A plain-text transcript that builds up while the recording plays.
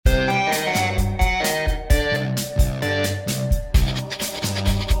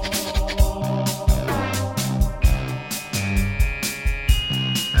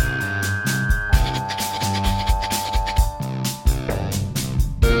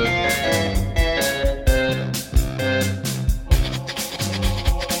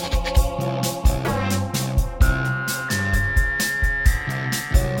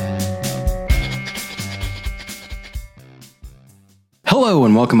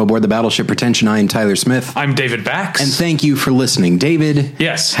and welcome aboard the Battleship Pretension. I am Tyler Smith. I'm David Bax. And thank you for listening. David,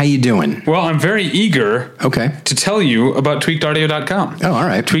 yes. How you doing? Well, I'm very eager to tell you about tweakedaudio.com. Oh, all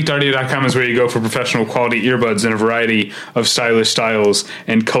right. Tweakedaudio.com is where you go for professional quality earbuds in a variety of stylish styles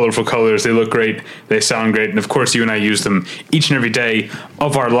and colorful colors. They look great. They sound great. And, of course, you and I use them each and every day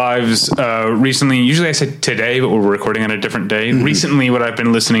of our lives. Recently, usually I say today, but we're recording on a different day. Mm-hmm. Recently, what I've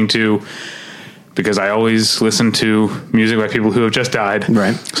been listening to, because I always listen to music by people who have just died.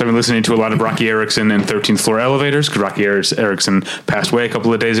 Right. So I've been listening to a lot of Rocky Erickson and 13th Floor Elevators, because Rocky Erickson passed away a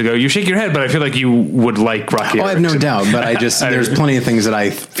couple of days ago. You shake your head, but I feel like you would like Rocky Erickson. I have no doubt, but I just, there's plenty of things that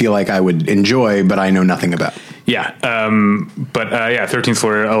I feel like I would enjoy, but I know nothing about. Yeah. 13th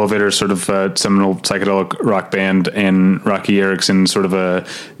Floor Elevators, sort of a seminal psychedelic rock band, and Rocky Erickson, sort of a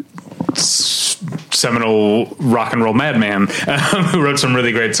seminal rock and roll madman who wrote some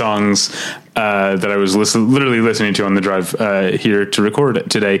really great songs that I was literally listening to on the drive here to record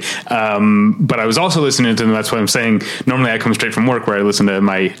today. But I was also listening to them. That's what I'm saying. Normally I come straight from work where I listen to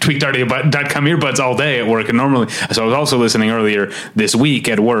my tweakedaudio.com earbuds all day at work. And so I was also listening earlier this week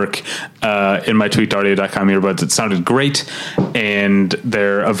at work in my tweakedaudio.com earbuds. It sounded great. And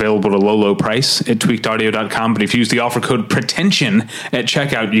they're available at a low price at tweakedaudio.com. But if you use the offer code pretension at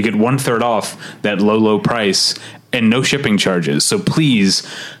checkout, you get 1/3 off that low price and no shipping charges. So please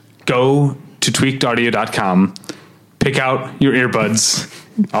go to tweakedaudio.com, pick out your earbuds,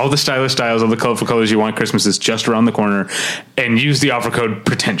 all the stylish styles, all the colorful colors you want. Christmas is just around the corner, and use the offer code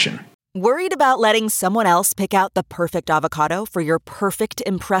pretension. Worried about letting someone else pick out the perfect avocado for your perfect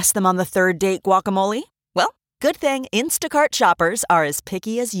impress them on the third date guacamole? Well, good thing Instacart shoppers are as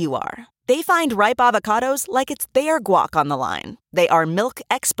picky as you are. They find ripe avocados like it's their guac on the line. They are milk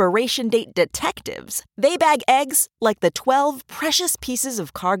expiration date detectives. They bag eggs like the 12 precious pieces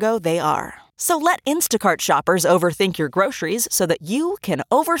of cargo they are. So let Instacart shoppers overthink your groceries so that you can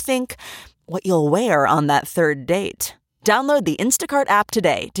overthink what you'll wear on that third date. Download the Instacart app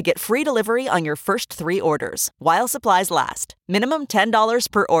today to get free delivery on your first 3 orders, while supplies last. Minimum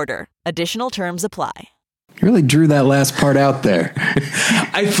 $10 per order. Additional terms apply. You really drew that last part out there.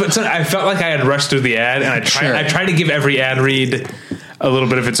 I felt like I had rushed through the ad, and I try to give every ad read a little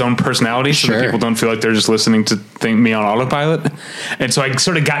bit of its own personality, so that people don't feel like they're just listening to me on autopilot. And so I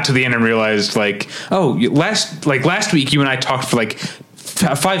sort of got to the end and realized, last week you and I talked for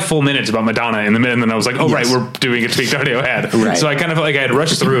 5 full minutes about Madonna in the minute, and then I was like, right, we're doing a Tweaked Audio ad. Right. So I kind of felt like I had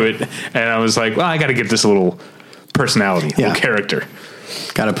rushed through it, and I was like, well, I got to give this a little personality, a little character.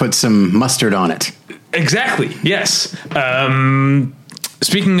 Got to put some mustard on it. Exactly. Yes.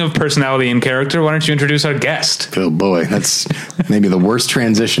 Speaking of personality and character, why don't you introduce our guest? Oh boy, that's maybe the worst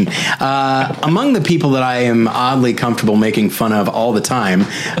transition. Among the people that I am oddly comfortable making fun of all the time,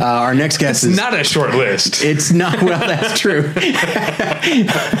 our next guest is not a short list. It's not. Well, that's true.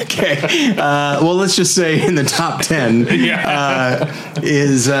 Okay. Well, let's just say in the top 10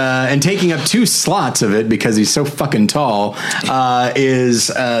 is and taking up 2 slots of it because he's so fucking tall is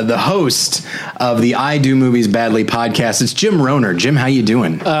the host of the I Do Movies Badly podcast. It's Jim Rohner. Jim, how you doing?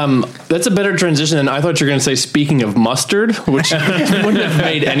 That's a better transition than I thought you were going to say, speaking of mustard, which wouldn't have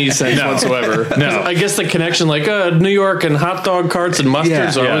made any sense whatsoever. No. I guess the connection, New York and hot dog carts and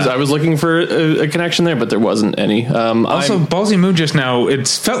mustard, I was looking for a connection there, but there wasn't any. Also, Ballsy Moo just now, it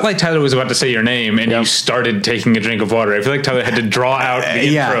felt like Tyler was about to say your name, and you started taking a drink of water. I feel like Tyler had to draw out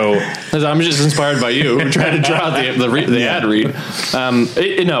the intro. I'm just inspired by you. We're trying to draw out the ad read.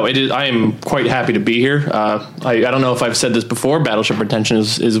 I am quite happy to be here. I don't know if I've said this before, Battleship Pretension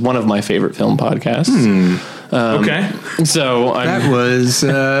is one of my favorite film podcasts. Okay. So that was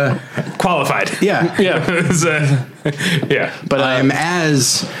qualified. Yeah. Yeah. But I am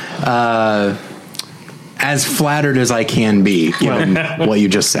as flattered as I can be, given what you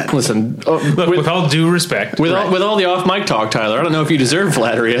just said. Listen, with all due respect, with all the off mic talk, Tyler, I don't know if you deserve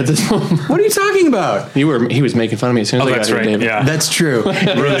flattery at this moment. What are you talking about? He was making fun of me as soon as I got here, David. Yeah, that's true.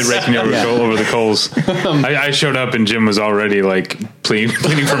 Really raking over the coals. I showed up and Jim was already pleading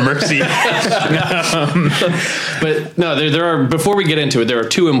for mercy. But no, there are. Before we get into it, there are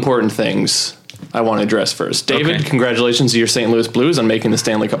 2 important things I want to address first. David, congratulations to your St. Louis Blues on making the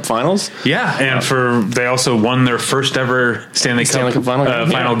Stanley Cup Finals. Yeah, and they also won their first ever Stanley Cup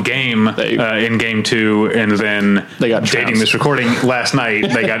final game in Game 2, and then they got dating this recording last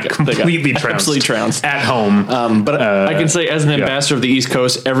night. They got completely trounced at home. But I can say, as an ambassador of the East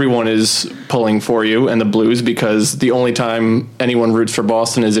Coast, everyone is pulling for you and the Blues, because the only time anyone roots for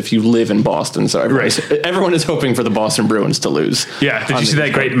Boston is if you live in Boston. So everyone is hoping for the Boston Bruins to lose. Yeah, did you see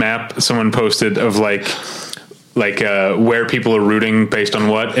that great map someone posted of where people are rooting based on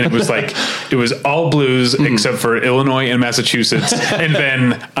what, and it was like it was all Blues except for Illinois and Massachusetts, and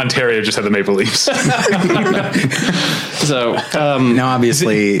then Ontario just had the Maple Leafs. So now,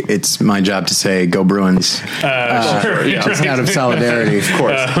 obviously, it's my job to say "Go Bruins." Sure, yeah, just out of solidarity, of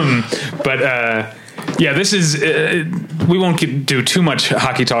course. Yeah, this is. We won't do too much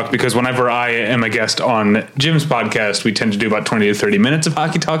hockey talk because whenever I am a guest on Jim's podcast, we tend to do about 20 to 30 minutes of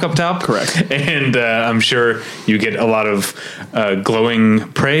hockey talk up top. Correct. And I'm sure you get a lot of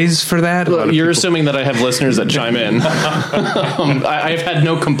glowing praise for that. Well, you're assuming that I have listeners that chime in. I've had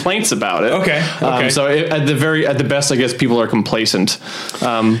no complaints about it. Okay. So at the best, I guess people are complacent.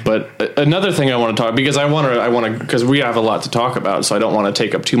 But another thing I want to talk, because I want to, because we have a lot to talk about, so I don't want to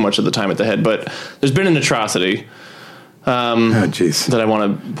take up too much of the time at the head. But there's been an atrocity that I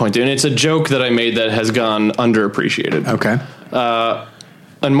want to point to, and it's a joke that I made that has gone underappreciated. Okay.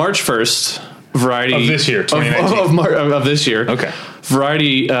 On March 1st, Variety of this year, 2019. Of this year. Okay.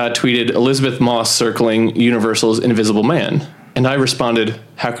 Variety tweeted Elizabeth Moss circling Universal's Invisible Man, and I responded,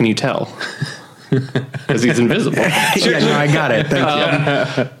 "How can you tell?" Because he's invisible. Yeah, no, I got it.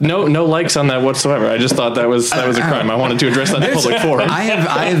 Thank you. No likes on that whatsoever. I just thought that was a crime. I wanted to address that in public forum. I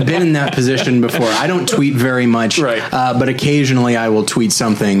have been in that position before. I don't tweet very much, right. But occasionally I will tweet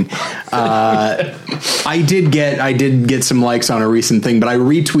something. I did get some likes on a recent thing, but I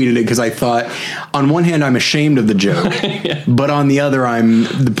retweeted it because I thought, on one hand, I'm ashamed of the joke, but on the other, I'm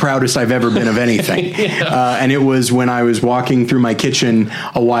the proudest I've ever been of anything. And it was when I was walking through my kitchen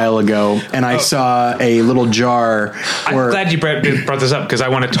a while ago, and I saw a little jar. I'm glad you brought this up because I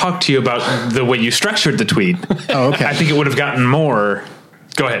want to talk to you about the way you structured the tweet. Oh, okay. I think it would have gotten more.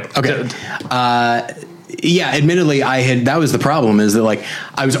 Go ahead. Okay. Yeah, admittedly, that was the problem, is that like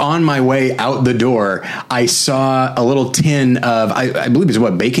I was on my way out the door. I saw a little tin of, I believe it's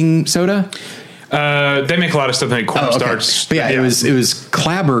baking soda? They make a lot of stuff. They make cornstarch. But yeah, it was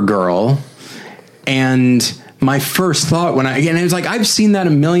Clabber Girl, and my first thought it was like, I've seen that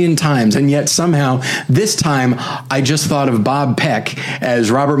a million times, and yet somehow this time I just thought of Bob Peck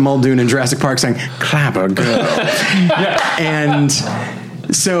as Robert Muldoon in Jurassic Park saying, "Clabber Girl." And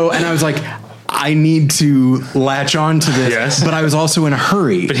I was like, I need to latch on to this, but I was also in a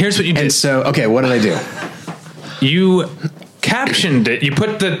hurry. But here's what you did. And so, okay, what did I do? You captioned it. You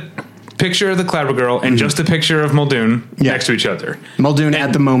put the picture of the Clabber Girl and just the picture of Muldoon next to each other. Muldoon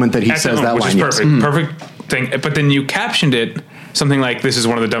at the moment that he says that line. Which is perfect. Perfect thing. But then you captioned it something like, "This is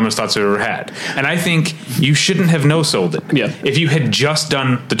one of the dumbest thoughts I've ever had." And I think you shouldn't have no-sold it. Yeah. If you had just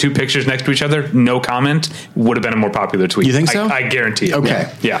done the two pictures next to each other, no comment, would have been a more popular tweet. You think so? I guarantee it. Okay.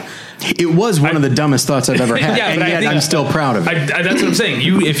 Yeah. It was one of the dumbest thoughts I've ever had, and yet I'm still proud of it. That's what I'm saying.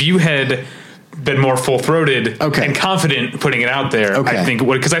 If you had been more full-throated and confident putting it out there, I think,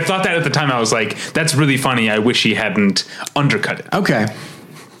 because I thought that at the time, I was like, that's really funny. I wish he hadn't undercut it. Okay.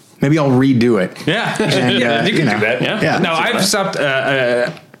 Maybe I'll redo it. Yeah. And, you can do that. Yeah. No, I've stopped.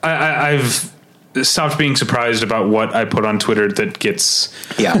 I've stopped being surprised about what I put on Twitter that gets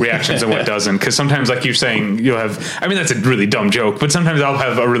reactions and what doesn't. Because sometimes, like you're saying, you'll have, I mean, that's a really dumb joke, but sometimes I'll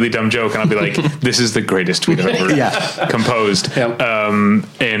have a really dumb joke and I'll be like, this is the greatest tweet I've ever composed. And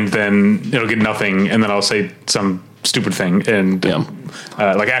then it'll get nothing. And then I'll say some stupid thing and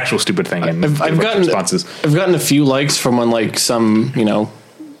like actual stupid thing. And I've gotten responses. I've gotten a few likes from on like some,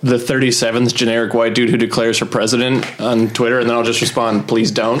 the 37th generic white dude who declares for president on Twitter, and then I'll just respond,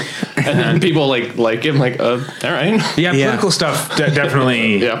 "Please don't." And then people like him, like, all right. Yeah, political stuff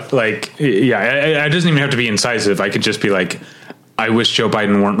definitely. It doesn't even have to be incisive. I could just be like, "I wish Joe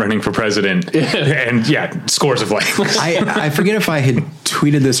Biden weren't running for president," and scores of likes. I forget if I had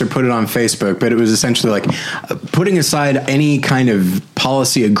tweeted this or put it on Facebook, but it was essentially like putting aside any kind of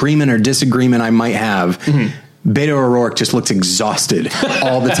policy agreement or disagreement I might have. Mm-hmm. Beto O'Rourke just looks exhausted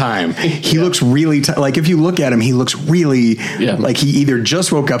all the time. He looks really like, if you look at him, he looks really like he either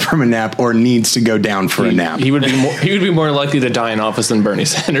just woke up from a nap or needs to go down for a nap. He would be more likely to die in office than Bernie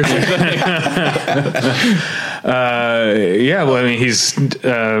Sanders. Well, I mean, he's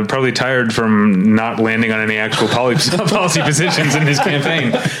probably tired from not landing on any actual policy positions in his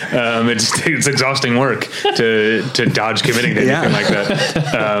campaign. It's exhausting work to dodge committing to anything like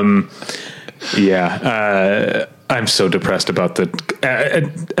that. I'm so depressed about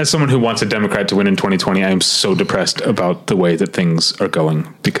as someone who wants a Democrat to win in 2020, I am so depressed about the way that things are going,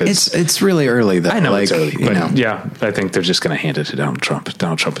 because it's really early though. I know it's early, but I think they're just going to hand it to Donald Trump.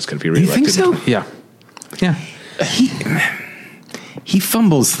 Donald Trump is going to be reelected. You think so? Yeah. He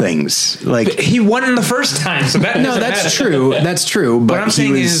fumbles things. Like, but he won in the first time, so that's true. That's true. But what I'm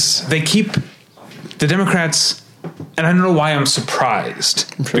saying is they keep the Democrats and I don't know why I'm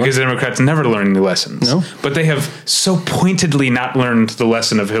surprised, because the Democrats never learn any lessons. No. But they have so pointedly not learned the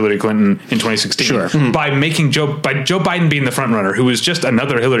lesson of Hillary Clinton in 2016 by making Joe Biden being the front runner, who is just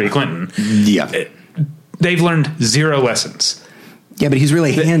another Hillary Clinton. Yeah. They've learned 0 lessons. Yeah, but he's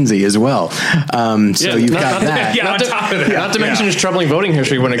really handsy as well. So you've got that. Yeah, on top of that. Not to mention his troubling voting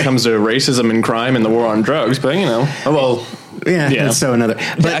history when it comes to racism and crime and the war on drugs. But, you know, That's so another.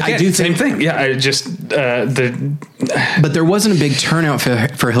 But Again, I do think, same thing. Yeah, I just but there wasn't a big turnout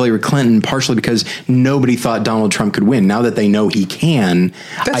for Hillary Clinton, partially because nobody thought Donald Trump could win. Now that they know he can,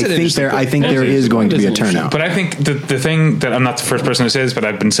 I think there is going to be a turnout. But I think the thing that, I'm not the first person to say this, but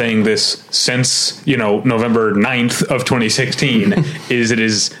I've been saying this since, November 9th of 2016,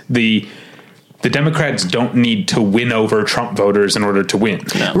 is the Democrats don't need to win over Trump voters in order to win.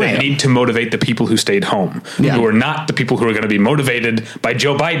 No. They need to motivate the people who stayed home, who are not the people who are going to be motivated by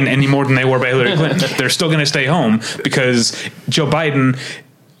Joe Biden any more than they were by Hillary Clinton. They're still going to stay home because Joe Biden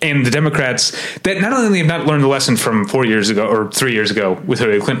and the Democrats, that not only have not learned the lesson from 4 years ago or 3 years ago with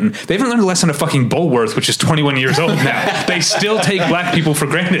Hillary Clinton, they haven't learned the lesson of fucking Bulworth, which is 21 years old now. They still take black people for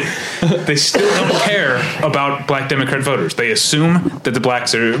granted. They still don't care about black Democrat voters. They assume that the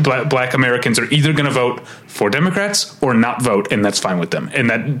black Americans are either going to vote for Democrats or not vote, and that's fine with them. And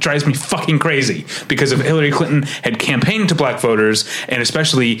that drives me fucking crazy, because if Hillary Clinton had campaigned to black voters, and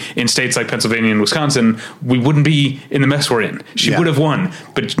especially in states like Pennsylvania and Wisconsin, we wouldn't be in the mess we're in. She would have won,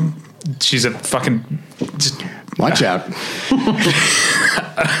 but she's a fucking... Watch out.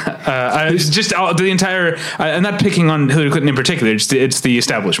 The entire... I'm not picking on Hillary Clinton in particular. It's the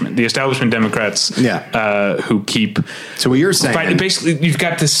establishment. The establishment Democrats who keep... So what you're saying... Basically, you've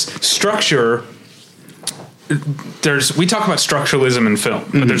got this structure... We talk about structuralism in film,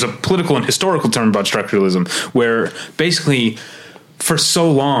 but there's a political and historical term about structuralism, where basically... For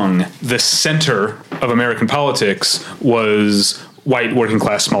so long, the center of American politics was white, working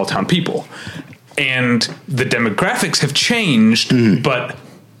class, small town people. And the demographics have changed, but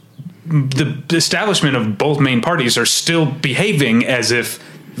the establishment of both main parties are still behaving as if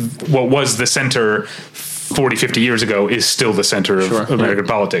what was the center 40, 50 years ago is still the center of American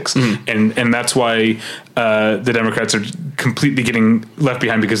politics. And that's why the Democrats are completely getting left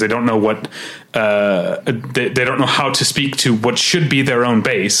behind, because they don't know what they don't know how to speak to what should be their own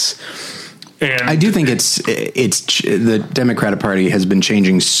base. And I do think it's the Democratic Party has been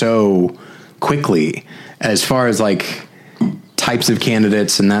changing so quickly as far as like types of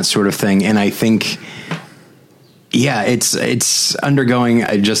candidates and that sort of thing. And I think, it's undergoing,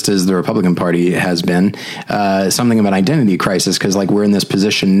 just as the Republican Party has been, something of an identity crisis, because like we're in this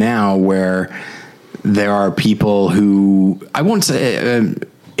position now where there are people who, I won't say,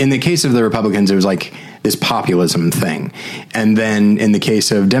 in the case of the Republicans, it was like this populism thing. And then in the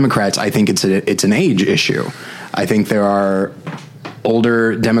case of Democrats, I think it's an age issue. I think there are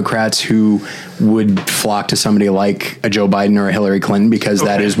older Democrats who would flock to somebody like a Joe Biden or a Hillary Clinton because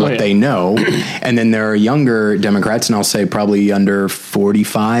that is what they know. And then there are younger Democrats, and I'll say probably under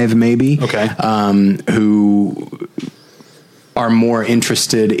 45 maybe, who are more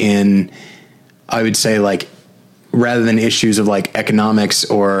interested in, I would say, like, rather than issues of like economics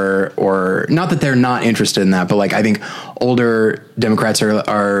or not that they're not interested in that, but like I think older Democrats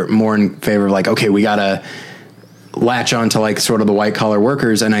are more in favor of like, okay, we gotta latch on to like sort of the white collar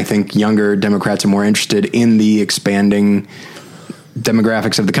workers. And I think younger Democrats are more interested in the expanding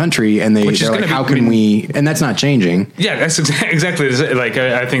demographics of the country, and they're like, how can we, and that's not changing. Yeah, that's exactly like,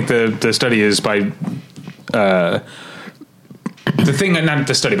 I think the study is by, the thing, not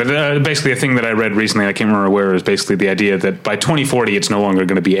the study, but basically a thing that I read recently, I can't remember where, is basically the idea that by 2040, it's no longer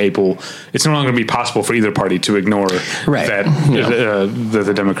going to be possible for either party to ignore that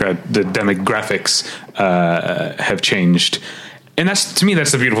the demographics have changed. And that's, to me,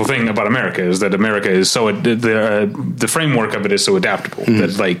 that's the beautiful thing about America, is that America is so, the framework of it is so adaptable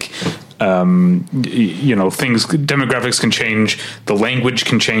that like, things, demographics can change, the language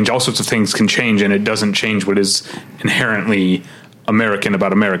can change, all sorts of things can change, and it doesn't change what is inherently American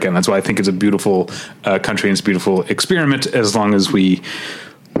about America. And that's why I think it's a beautiful country, and it's a beautiful experiment, as long as we,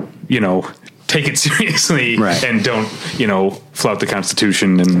 take it seriously and don't, flout the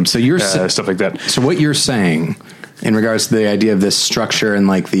Constitution and stuff like that. So what you're saying in regards to the idea of this structure and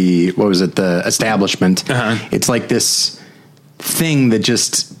like the establishment, it's like this thing that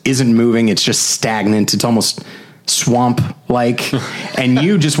just isn't moving. It's just stagnant. It's almost swamp-like, and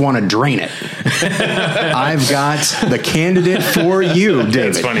you just want to drain it. I've got the candidate for you,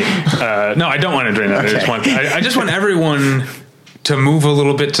 David. It's funny. No, I don't want to drain it. Okay. I just want everyone to move a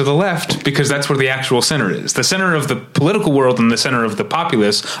little bit to the left, because that's where the actual center is. The center of the political world and the center of the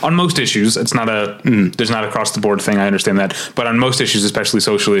populace on most issues. It's not there's not across the board thing. I understand that. But on most issues, especially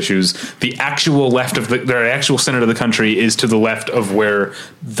social issues, the actual left of the actual center of the country is to the left of where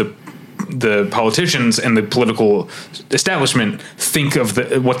the politicians and the political establishment think of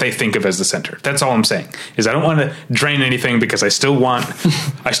what they think of as the center. That's all I'm saying. Is I don't want to drain anything, because I still want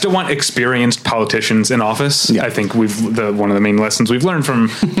experienced politicians in office. Yeah. I think one of the main lessons we've learned from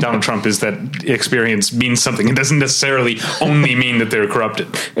Donald Trump is that experience means something. It doesn't necessarily only mean that they're corrupted.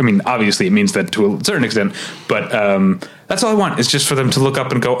 I mean, obviously it means that to a certain extent, but that's all I want, is just for them to look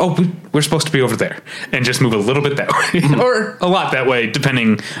up and go, oh, we're supposed to be over there, and just move a little bit that way or a lot that way,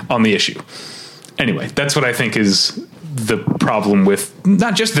 depending on the issue. Anyway, that's what I think is the problem with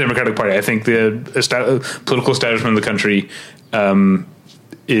not just the Democratic Party. I think the political establishment of the country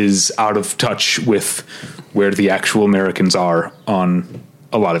is out of touch with where the actual Americans are on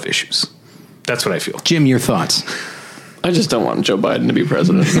a lot of issues. That's what I feel. Jim, your thoughts? I just don't want Joe Biden to be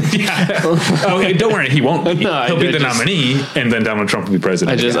president. Okay, don't worry, he won't. He'll be the nominee, and then Donald Trump will be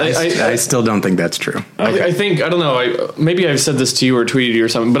president. I still don't think that's true. Okay. I think, I don't know, maybe I've said this to you or tweeted you or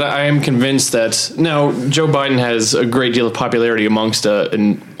something, but I am convinced that now Joe Biden has a great deal of popularity amongst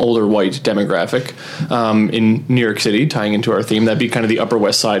an older white demographic in New York City, tying into our theme. That'd be kind of the Upper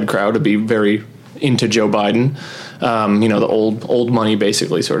West Side crowd to be very into Joe Biden. The old money,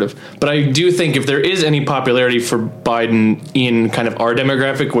 basically, sort of. But I do think if there is any popularity for Biden in kind of our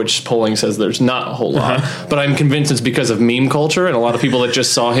demographic, which polling says there's not a whole lot, but I'm convinced it's because of meme culture, and a lot of people that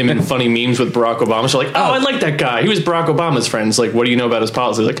just saw him in funny memes with Barack Obama, so like, oh, I like that guy. He was Barack Obama's friend. It's like, what do you know about his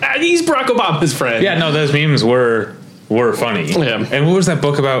policies? Like, he's Barack Obama's friend. Yeah, no, those memes were funny. Yeah. And what was that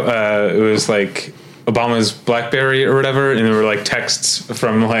book about? It was like Obama's BlackBerry or whatever, and there were like texts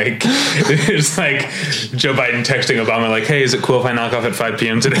from like it's like Joe Biden texting Obama like, hey, is it cool if I knock off at 5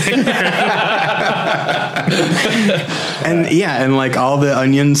 p.m. today? and like all the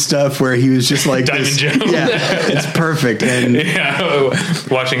Onion stuff where he was just like Diamond Joe. Yeah, it's perfect. And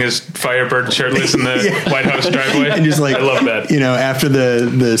watching his Firebird shirtless in the White House driveway, and just like, I love that. After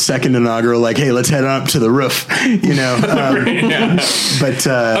the second inaugural, like, hey, let's head up to the roof. But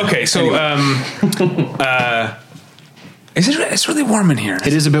okay, so anyway. It's really warm in here.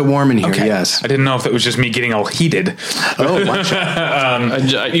 It is a bit warm in here. Okay. Yes, I didn't know if it was just me getting all heated. Oh, watch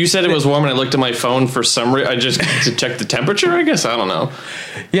out. You said it was warm, and I looked at my phone for some reason. I just to check the temperature. I guess I don't know.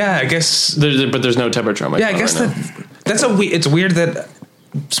 Yeah, I guess. But there's no temperature on my phone. Yeah, I guess right that's it's weird that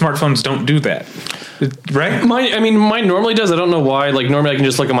smartphones don't do that, right? Mine normally does. I don't know why. Like normally I can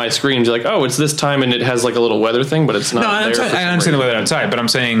just look at my screen and be like, oh, it's this time, and it has like a little weather thing, but it's not. No, I understand the weather outside, but I'm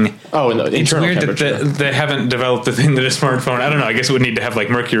saying, in the it's internal weird that they haven't developed the thing that a smartphone. I don't know. I guess it would need to have like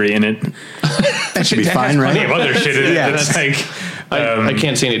mercury in it. That should be fine, right? Plenty of other shit in it. Yeah. That's like I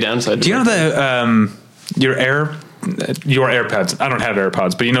can't see any downside. Do you know the your AirPods? I don't have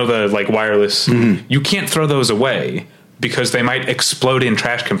AirPods, but the like wireless. Mm-hmm. You can't throw those away, because they might explode in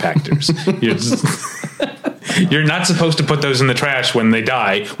trash compactors. You're not supposed to put those in the trash when they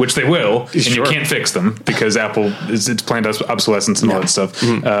die, which they will, and you can't fix them because Apple it's planned obsolescence and all that stuff.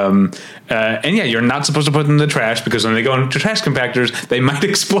 Mm-hmm. And you're not supposed to put them in the trash, because when they go into trash compactors, they might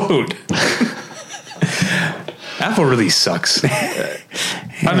explode. Apple really sucks.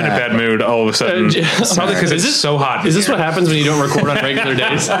 I'm in a bad mood all of a sudden. Probably because it's so hot. Is this what happens when you don't record on regular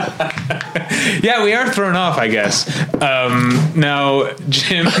days? Yeah, we are thrown off, I guess. Now,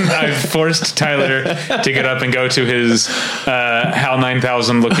 Jim, I've forced Tyler to get up and go to his HAL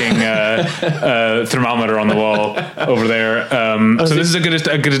 9000 looking thermometer on the wall over there. So this is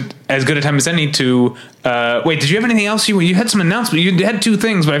as good a time as any to... wait, did you have anything else? You had some announcement. You had two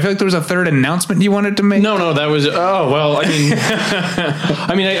things, but I feel like there was a third announcement you wanted to make. No, that was... Oh, well,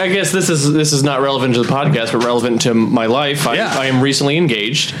 I guess this is not relevant to the podcast, but relevant to my life. I am recently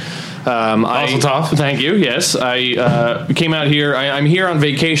engaged. Thank you. Yes, I came out here. I'm here on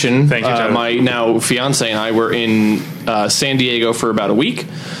vacation. Thank you, Tyler. My now fiance and I were in San Diego for about a week.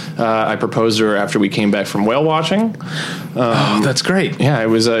 I proposed to her after we came back from whale watching. That's great. Yeah, it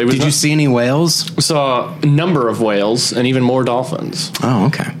was. Did you see any whales? Saw a number of whales and even more dolphins. Oh,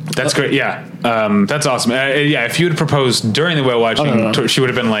 okay. That's great. Yeah. That's awesome. If you had proposed during the whale watching, she would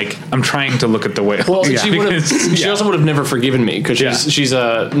have been like, I'm trying to look at the whale. Well, she also would have never forgiven me, because she's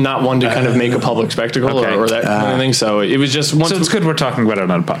not one to kind of make a public spectacle or that kind of thing. So it was just once. So it's good we're talking about it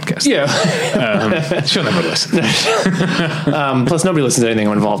on a podcast. Yeah. She'll never listen. Plus, nobody listens to anything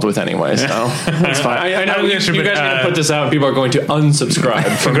I'm involved with anyway, so that's fine. I know you guys are going to put this out and people are going to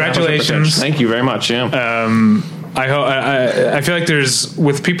unsubscribe. Congratulations. Thank you very much. Yeah. I feel like there's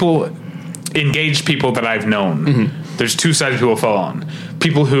with people engaged people that I've known. There's two sides people fall on.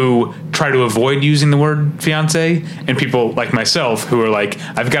 People who try to avoid using the word fiance, and people like myself who are like,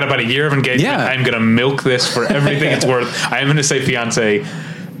 I've got about a year of engagement. Yeah. I'm going to milk this for everything it's worth. I am going to say fiance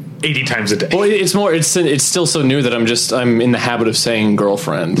 80 times a day. Well, it's still so new that I'm in the habit of saying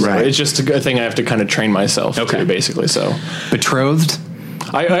girlfriend. So Right. it's just a thing I have to kind of train myself to, basically. So Betrothed?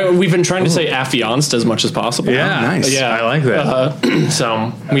 we've been trying to say affianced as much as possible. Yeah, nice. Yeah, I like that.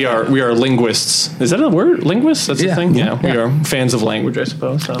 So we are linguists. Is that a word? Linguists? That's the thing? Yeah. We are fans of language, I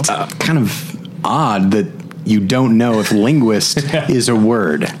suppose. So. Kind of odd that you don't know if linguist is a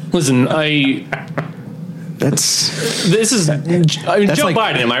word. Listen, That's Joe like,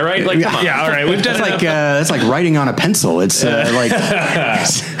 Biden, am I right? Like, come on. Yeah, all right. We've done that's like writing on a pencil. It's like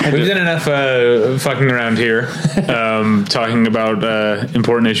We've done enough fucking around here, talking about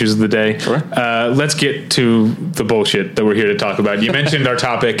important issues of the day. Sure. Let's get to the bullshit that we're here to talk about. You mentioned our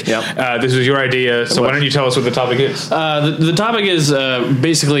topic. Yep. This was your idea, so why don't you tell us what the topic is? The topic is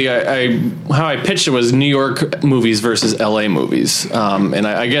basically how I pitched it was New York movies versus LA movies, and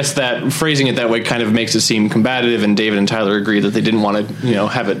I guess that phrasing it that way kind of makes it seem combative. And David and Tyler agree that they didn't want to,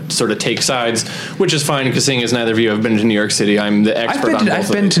 have it sort of take sides, which is fine because seeing as neither of you have been to New York City, I'm the expert on both.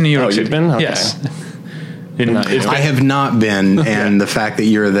 I've been to New York City. You've been? Okay. Yes. I have not been, and the fact that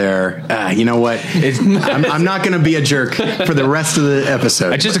you're there, you know what? I'm not going to be a jerk for the rest of the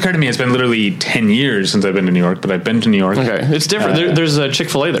episode. It just occurred to me it's been literally 10 years since I've been to New York, but I've been to New York. Okay, it's different. There's a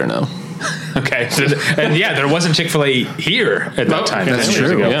Chick-fil-A there now. Okay, and there wasn't Chick-fil-A here at that time. That's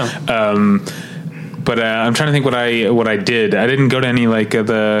true. Yeah. But I'm trying to think what I did. I didn't go to any like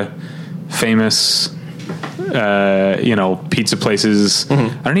the famous, pizza places. I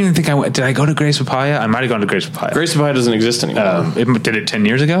don't even think I went. Did I go to Grace Papaya? I might have gone to Grace Papaya. Grace Papaya doesn't exist anymore. Did it 10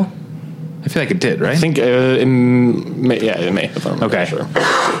 years ago? I feel like it did, right? I think it may have. Okay. Sure.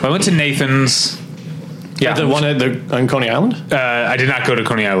 Well, I went to Nathan's. Yeah, the one on Coney Island. I did not go to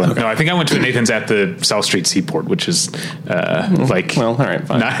Coney Island. Okay. No, I think I went to Nathan's at the South Street Seaport, which is like all right,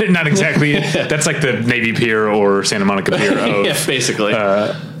 fine. Not exactly. That's like the Navy Pier or Santa Monica Pier of basically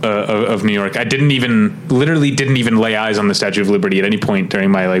of New York. I literally didn't even lay eyes on the Statue of Liberty at any point during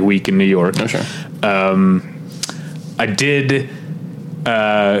my week in New York. Oh, sure. I did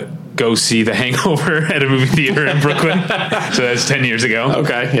go see The Hangover at a movie theater in Brooklyn. So that's 10 years ago.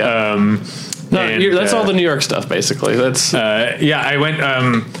 Okay. Yeah. That's all the New York stuff, basically. That's I went.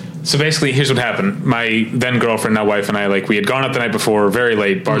 So basically, here's what happened. My then girlfriend, now wife, and I we had gone out the night before, very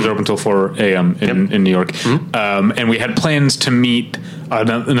late. Bars are open till 4 a.m. in New York, and we had plans to meet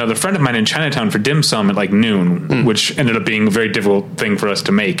another friend of mine in Chinatown for dim sum at noon, which ended up being a very difficult thing for us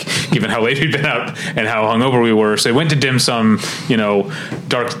to make, given how late we'd been out and how hungover we were. So we went to dim sum,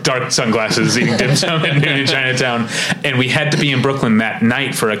 dark sunglasses, eating dim sum at noon in Chinatown, and we had to be in Brooklyn that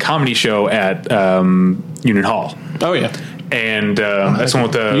night for a comedy show at Union Hall. Oh yeah. And that's the one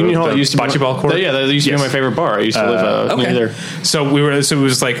with the Union Hall used to bocce ball court. Yeah, that used to be my favorite bar. I used to live near there. So it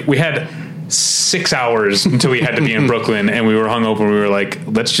was we had 6 hours until we had to be in Brooklyn, and we were hungover. We were like,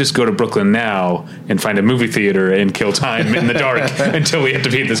 let's just go to Brooklyn now and find a movie theater and kill time in the dark until we have to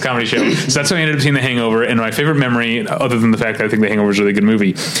be at this comedy show. So that's how we ended up seeing The Hangover. And my favorite memory, other than the fact that I think The Hangover is a really good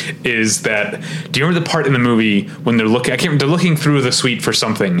movie, is that, do you remember the part in the movie when they're looking through the suite for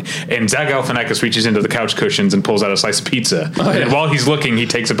something, and Zach Galifianakis reaches into the couch cushions and pulls out a slice of pizza. Oh, yeah. And while he's looking, he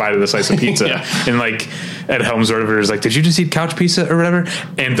takes a bite of the slice of pizza. And Ed Helms or whatever is like, did you just eat couch pizza or whatever?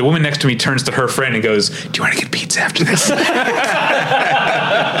 And the woman next to me turns to her friend and goes, do you want to get pizza after this?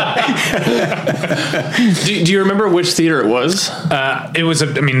 Do you remember which theater it was? It was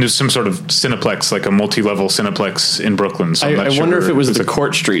there's some sort of Cineplex, like a multi-level Cineplex in Brooklyn. So I wonder if it was the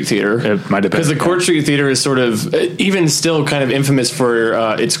Court Street Theater. It might have been. Because the Court Street Theater is sort of, even still, kind of infamous for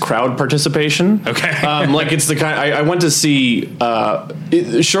its crowd participation. Okay. It's the kind, I went to see,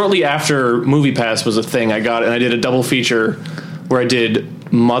 shortly after MoviePass was a thing, I did a double feature where I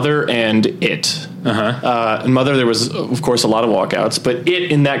did Mother and It. In Mother, there was, of course, a lot of walkouts, but It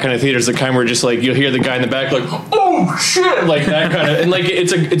in that kind of theater is the kind where just you'll hear the guy in the back oh shit, like that kind of, and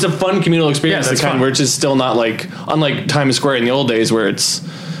it's a fun communal experience. Yeah, the kind fun. where it's just still not unlike Times Square in the old days where it's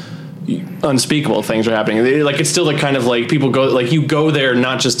unspeakable things are happening. It's still the kind of people go, you go there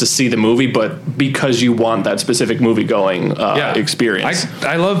not just to see the movie, but because you want that specific movie going experience.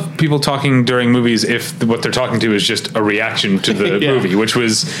 I love people talking during movies if what they're talking to is just a reaction to the movie, which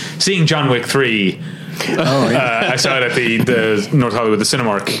was seeing John Wick 3. I saw it at the North Hollywood, the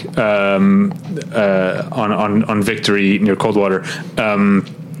Cinemark, on Victory near Coldwater.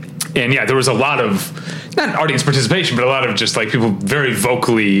 And yeah, there was a lot of, not audience participation, but a lot of just like people very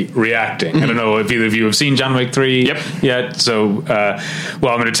vocally reacting. I don't know if either of you have seen John Wick 3 yet. So,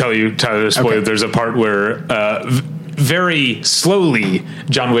 well, I'm going to tell you, Tyler, spoiler, there's a part where very slowly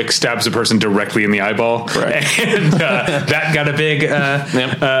John Wick stabs a person directly in the eyeball. And that got a big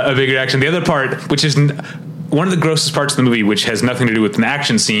reaction. The other part, which is one of the grossest parts of the movie, which has nothing to do with an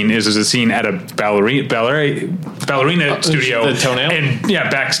action scene, is there's a scene at a ballerina studio. The toenail? And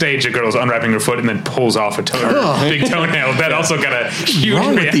backstage, a girl's unwrapping her foot and then pulls off a big toenail. That also got a huge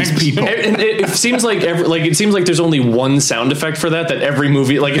reaction. With these people? And it seems like there's only one sound effect for that every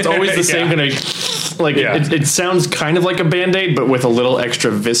movie, like it's always the same kind of, like it sounds kind of like a Band-Aid, but with a little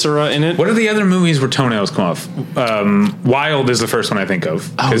extra viscera in it. What are the other movies where toenails come off? Wild is the first one I think of.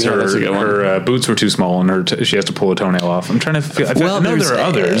 Because that's a good one. her boots were too small and she has to pull a toenail off. I'm trying to feel. I know there are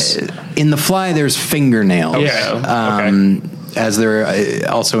others. In The Fly, there's fingernails. As there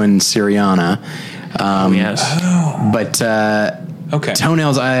also in Syriana. But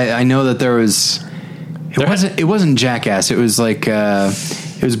toenails. I know that there was. It wasn't Jackass. It was like.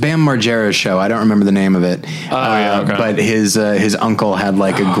 It was Bam Margera's show. I don't remember the name of it. But his uncle had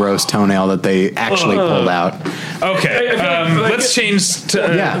like a gross toenail that they actually pulled out. Okay, let's change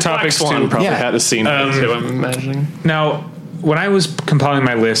topics. Black Swan probably had a scene too, I'm imagining. Now, when I was compiling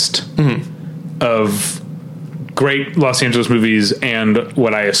my list of great Los Angeles movies and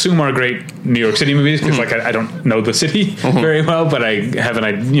what I assume are great New York City movies, because I don't know the city very well, but I have an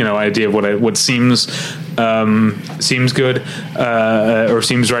idea of what seems good or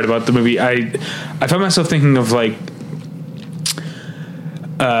seems right about the movie. I found myself thinking of like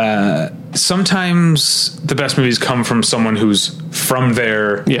sometimes the best movies come from someone who's from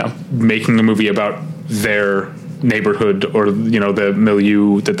there, making a movie about their neighborhood or the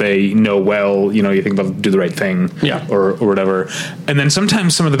milieu that they know well. You think about Do the Right Thing, or whatever. And then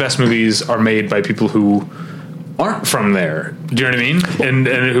sometimes some of the best movies are made by people who aren't from there. Do you know what I mean? And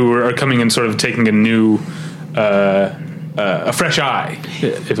who are coming and sort of taking a new a fresh eye.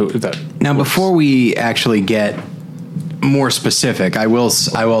 Now, before we actually get more specific, I will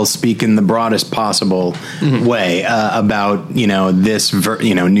speak in the broadest possible way about this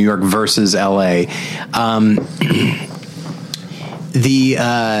New York versus LA.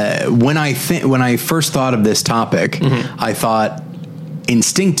 When I first thought of this topic, I thought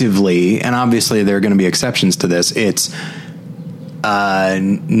instinctively, and obviously there are going to be exceptions to this, it's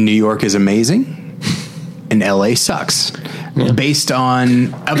New York is amazing and LA sucks. Based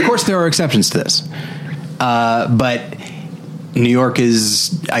on, of course there are exceptions to this, but New York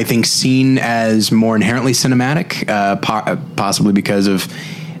is, I think, seen as more inherently cinematic, possibly because of,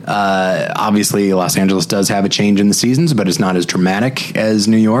 obviously Los Angeles does have a change in the seasons, but it's not as dramatic as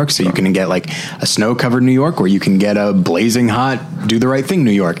New York. So you can get like a snow-covered New York, or you can get a blazing hot Do the Right Thing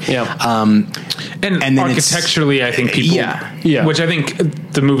New York. And architecturally, I think people, which I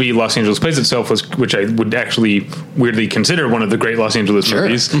think the movie Los Angeles Plays Itself was, which I would actually weirdly consider one of the great Los Angeles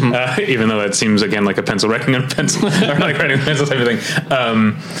movies, even though that seems again like a pencil writing on a pencil, or like writing a pencil type of thing.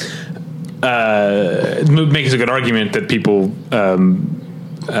 It makes a good argument that people,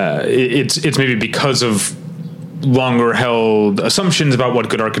 it's maybe because of longer held assumptions about what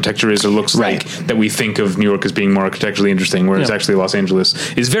good architecture is or looks like that we think of New York as being more architecturally interesting, whereas actually Los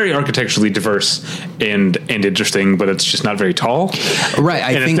Angeles is very architecturally diverse and interesting, but it's just not very tall.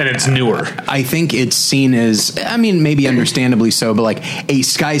 I think it's newer. I think it's seen as, I mean, maybe understandably so, but like a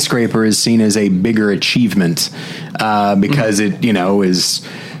skyscraper is seen as a bigger achievement because it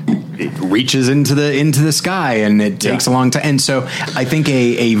reaches into the sky and it takes a long time. And so I think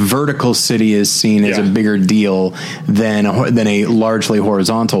a vertical city is seen as a bigger deal than a largely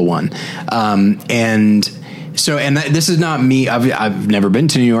horizontal one. This is not me. I've never been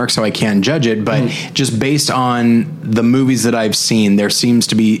to New York, so I can't judge it. But just based on the movies that I've seen, there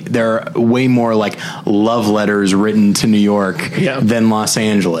are way more like love letters written to New York than Los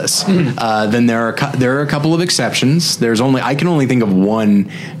Angeles. Then there are a couple of exceptions. I can only think of one.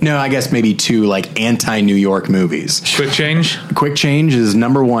 No, I guess maybe two like anti-New York movies. Quick Change. Quick Change is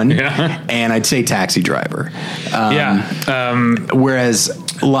number one, and I'd say Taxi Driver. Whereas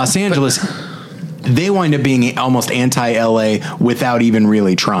Los Angeles, they wind up being almost anti-LA without even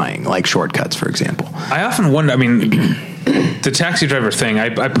really trying, like Shortcuts, for example. I often wonder, I mean, the Taxi Driver thing,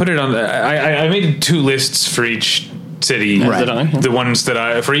 I put it on, I made two lists for each city. The ones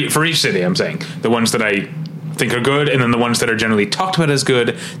that for each city, I'm saying, the ones that I think are good, and then the ones that are generally talked about as good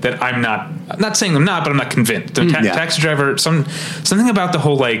that I'm not saying I'm not, but I'm not convinced. Taxi Driver, something about the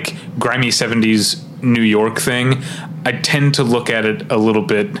whole like grimy 70s New York thing, I tend to look at it a little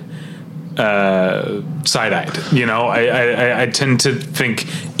bit side-eyed. You know, I tend to think,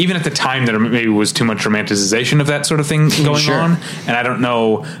 even at the time, there maybe was too much romanticization of that sort of thing going on, and I don't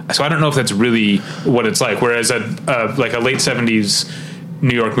know if that's really what it's like. Whereas like a late 70s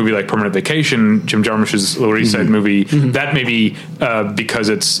New York movie like Permanent Vacation, Jim Jarmusch's Lower East Side movie, that maybe because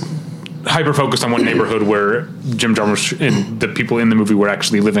it's hyper focused on one neighborhood where Jim Jarmusch and the people in the movie were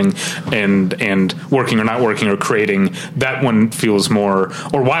actually living and working or not working or creating. That one feels more.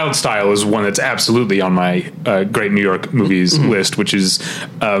 Or Wild Style is one that's absolutely on my great New York movies list, which is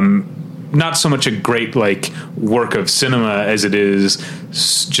not so much a great like work of cinema as it is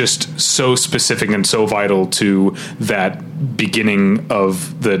just so specific and so vital to that beginning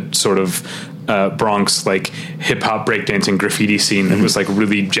of the sort of Bronx like hip hop breakdancing graffiti scene that was like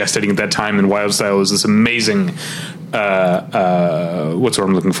really gestating at that time. And Wild Style is this amazing what's what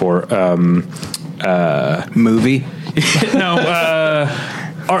I'm looking for movie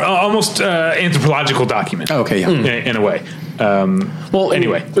or almost anthropological document. Okay, yeah. In a way. Well,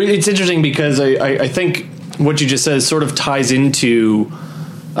 anyway, it's interesting because I think what you just said sort of ties into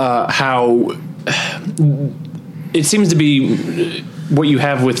how it seems to be what you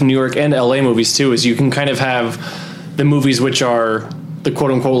have with New York and LA movies too, is you can kind of have the movies which are the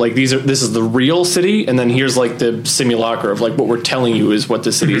quote unquote like this is the real city, and then here's like the simulacra of like what we're telling you is what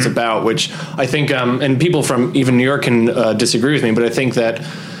the city is about, which I think and people from even New York can disagree with me, but I think that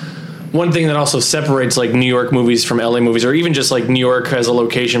one thing that also separates like New York movies from LA movies, or even just like New York as a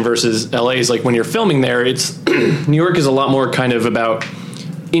location versus LA, is like when you're filming there, it's New York is a lot more kind of about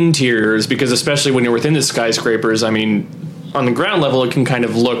interiors, because especially when you're within the skyscrapers, I mean, on the ground level, it can kind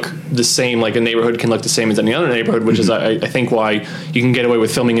of look the same, like a neighborhood can look the same as any other neighborhood, which is, I think, why you can get away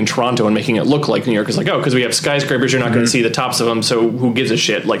with filming in Toronto and making it look like New York. It's like, oh, because we have skyscrapers, you're not going to see the tops of them, so who gives a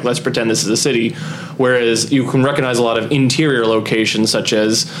shit? Like, let's pretend this is a city. Whereas you can recognize a lot of interior locations, such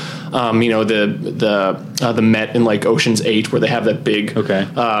as, the Met in like Ocean's 8, where they have that big. Okay,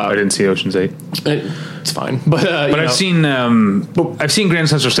 I didn't see Ocean's 8. It's fine, but I've seen Grand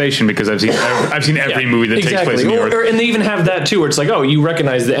Central Station because I've seen every movie that takes place in New York. And they even have that too, where it's like, oh, you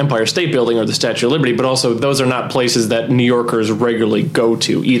recognize the Empire State Building or the Statue of Liberty, but also those are not places that New Yorkers regularly go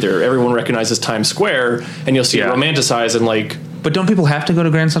to either. Everyone recognizes Times Square, and you'll see it romanticized and like. But don't people have to go to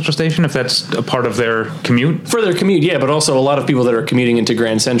Grand Central Station if that's a part of their commute? For their commute, yeah, but also a lot of people that are commuting into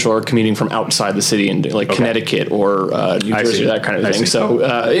Grand Central are commuting from outside the city into like Connecticut or New Jersey, that kind of thing. So,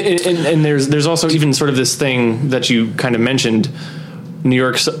 and there's also even sort of this thing that you kind of mentioned, New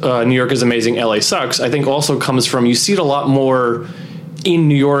York is amazing, LA sucks. I think also comes from, you see it a lot more in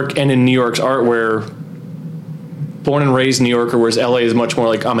New York and in New York's art, where born and raised New Yorker, whereas LA is much more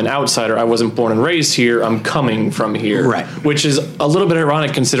like, I'm an outsider. I wasn't born and raised here. I'm coming from here. Right. Which is a little bit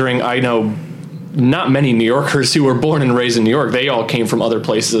ironic considering I know not many New Yorkers who were born and raised in New York. They all came from other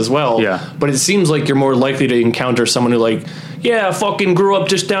places as well. Yeah. But it seems like you're more likely to encounter someone who like, yeah, fucking grew up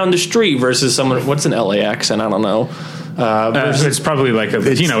just down the street versus someone, what's an LA accent? I don't know. It's probably like a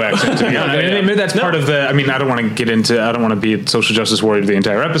Latino accent, to be honest. Maybe that's part of the. I mean, I don't want to be a social justice warrior the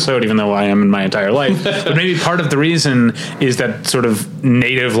entire episode, even though I am in my entire life. But maybe part of the reason is that sort of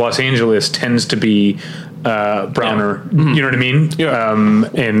native Los Angeles tends to be browner. You know what I mean? Yeah.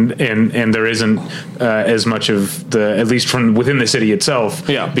 And there isn't as much of the, at least from within the city itself.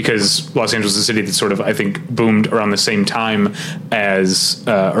 Yeah. Because Los Angeles is a city that sort of, I think, boomed around the same time as,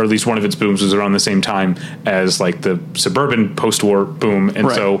 or at least one of its booms was around the same time as like the suburban post-war boom. And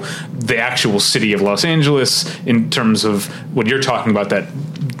so the actual city of Los Angeles, in terms of what you're talking about,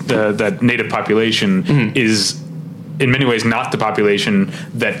 that native population is in many ways not the population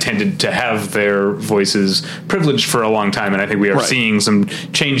that tended to have their voices privileged for a long time. And I think we are seeing some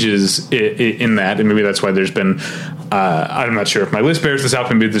changes in that. And maybe that's why there's been, I'm not sure if my list bears this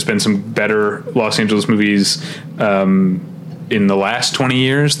out, maybe there's been some better Los Angeles movies in the last 20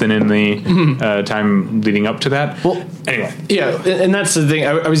 years than in the time leading up to that. Well, anyway. Yeah, and that's the thing.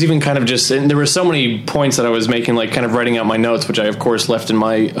 I was even kind of just, and there were so many points that I was making, like kind of writing out my notes, which I, of course, left in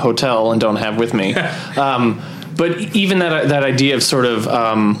my hotel and don't have with me. But even that idea of sort of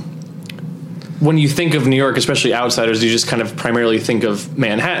when you think of New York, especially outsiders, you just kind of primarily think of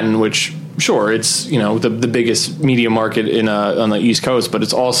Manhattan, which sure, it's the biggest media market on the East Coast, but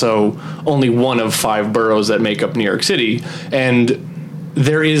it's also only one of 5 boroughs that make up New York City, and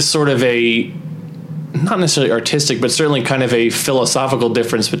there is sort of a not necessarily artistic, but certainly kind of a philosophical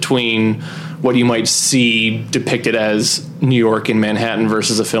difference between what you might see depicted as New York in Manhattan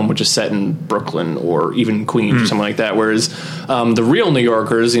versus a film which is set in Brooklyn or even Queens or something like that. Whereas the real New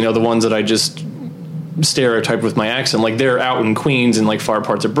Yorkers, the ones that I just stereotyped with my accent, like they're out in Queens and like far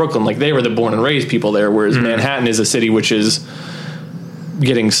parts of Brooklyn, like they were the born and raised people there. Whereas Manhattan is a city which is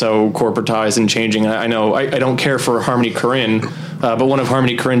getting so corporatized and changing. I know I don't care for Harmony Korine, but one of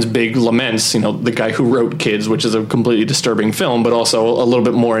Harmony Korine's big laments, the guy who wrote Kids, which is a completely disturbing film, but also a little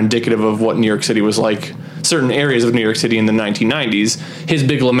bit more indicative of what New York City was like, certain areas of New York City in the 1990s. His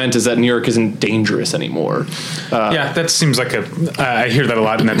big lament is that New York isn't dangerous anymore. Yeah, that seems like I hear that a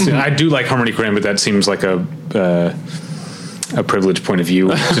lot, and I do like Harmony Korine, but that seems like a privileged point of view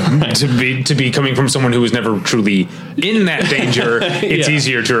to be coming from someone who was never truly in that danger. It's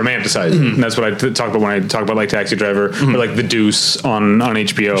easier to romanticize, and that's what I talk about when I talk about like Taxi Driver or like The Deuce on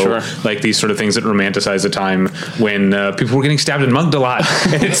HBO. Sure. Like these sort of things that romanticize a time when people were getting stabbed and mugged a lot.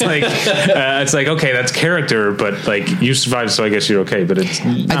 And it's like okay, that's character, but like you survived, so I guess you're okay. But it's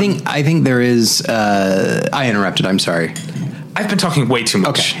I think there is. I interrupted. I'm sorry. I've been talking way too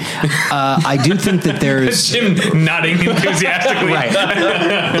much. Okay. I do think that there's Jim nodding enthusiastically.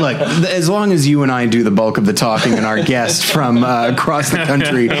 Right. Look, as long as you and I do the bulk of the talking and our guest from across the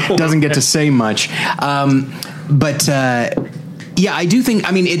country doesn't get to say much. But I do think,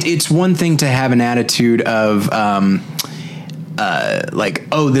 it's one thing to have an attitude of like,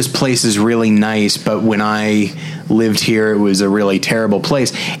 oh, this place is really nice, but when I lived here, it was a really terrible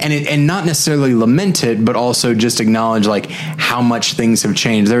place, and not necessarily lament it, but also just acknowledge like how much things have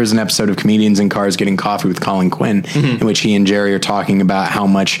changed. There was an episode of Comedians in Cars Getting Coffee with Colin Quinn, in which he and Jerry are talking about how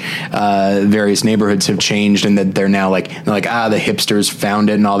much various neighborhoods have changed, and that they're now the hipsters found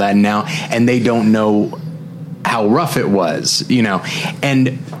it and all that now, and they don't know how rough it was,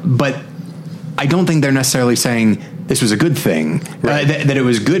 but I don't think they're necessarily saying this was a good thing, right. That it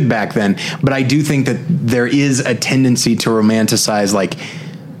was good back then. But I do think that there is a tendency to romanticize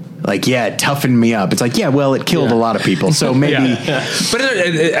it toughened me up. It's like, it killed a lot of people. So maybe. But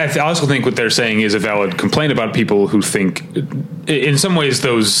I also think what they're saying is a valid complaint about people who think, in some ways,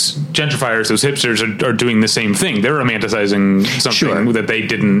 those gentrifiers, those hipsters are doing the same thing. They're romanticizing something that they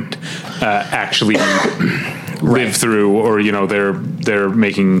didn't actually live through, or they're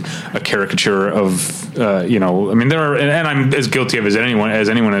making a caricature of there are, and I'm as guilty of as anyone as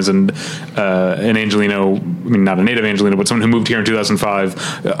an Angelino, not a native Angelino, but someone who moved here in 2005,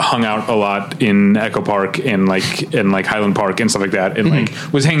 hung out a lot in Echo Park and Highland Park and stuff like that, and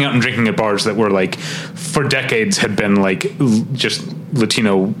was hanging out and drinking at bars that were for decades had been just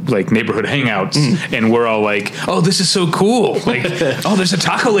Latino neighborhood hangouts, and we're all oh, this is so cool, oh, there's a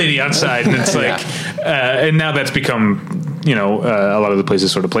taco lady outside, and it's and now that's become a lot of the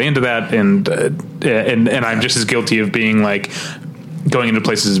places sort of play into that, and I'm just as guilty of being going into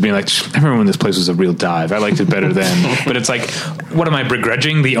places and being I remember when this place was a real dive. I liked it better then. But it's what am I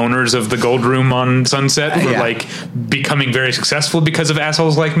begrudging the owners of the Gold Room on Sunset for becoming very successful because of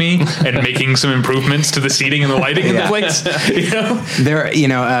assholes like me and making some improvements to the seating and the lighting in the place? There,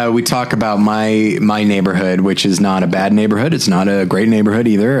 we talk about my neighborhood, which is not a bad neighborhood. It's not a great neighborhood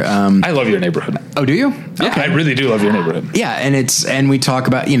either. I love your neighborhood. Oh, do you? Yeah, okay. I really do love your neighborhood. Yeah, and we talk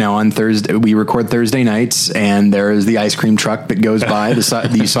about on Thursday, we record Thursday nights, and there is the ice cream truck that goes by,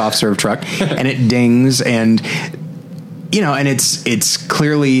 the soft serve truck, and it dings, and and it's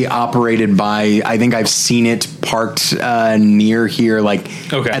clearly operated by, I think I've seen it parked near here,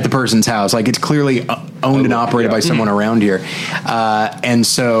 at the person's house. It's clearly owned and operated by someone around here. And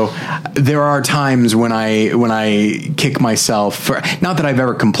so there are times when I kick myself for, not that I've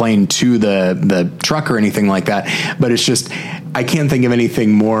ever complained to the truck or anything like that, but it's just, I can't think of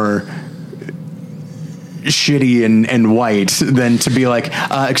anything more shitty and white than to be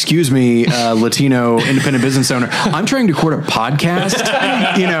excuse me, Latino independent business owner, I'm trying to record a podcast,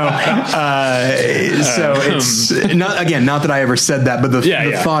 so it's not that I ever said that, but the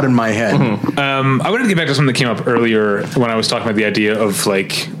thought in my head. I wanted to get back to something that came up earlier when I was talking about the idea of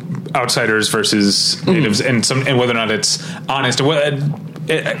outsiders versus natives, and whether or not it's honest,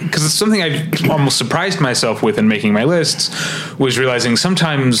 because it's something I almost surprised myself with in making my lists, was realizing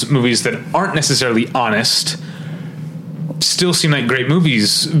sometimes movies that aren't necessarily honest still seem like great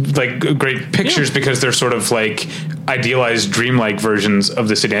movies, great pictures, because they're sort of idealized, dreamlike versions of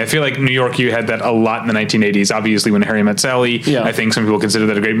the city. I feel like New York, you had that a lot in the 1980s. Obviously, When Harry Met Sally, I think some people consider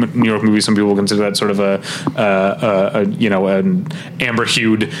that a great New York movie. Some people consider that sort of an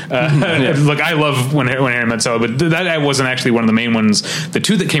amber-hued. Look, I love When Harry Met Sally, but that wasn't actually one of the main ones. The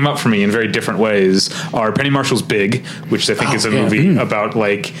two that came up for me in very different ways are Penny Marshall's Big, which I think is a movie about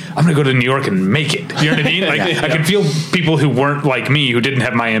I'm going to go to New York and make it. You know what I mean? I could feel people who weren't like me, who didn't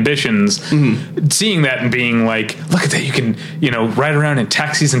have my ambitions, seeing that and being look look at that. You can, ride around in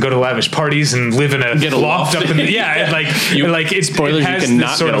taxis and go to lavish parties and live in a loft up in the, it's spoilers, it has you can this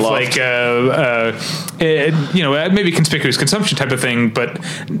not sort get a of loft. maybe conspicuous consumption type of thing, but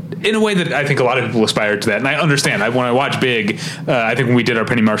in a way that I think a lot of people aspire to that. And I understand. When I watch Big, I think when we did our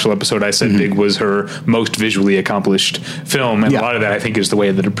Penny Marshall episode, I said Big was her most visually accomplished film, and a lot of that I think is the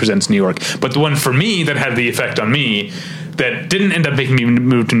way that it presents New York. But the one for me that had the effect on me that didn't end up making me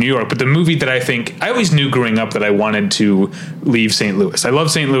move to New York, but the movie that I always knew growing up that I wanted to leave St. Louis. I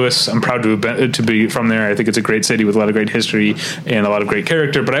love St. Louis. I'm proud to be from there. I think it's a great city with a lot of great history and a lot of great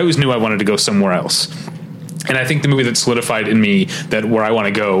character, but I always knew I wanted to go somewhere else. And I think the movie that solidified in me that where I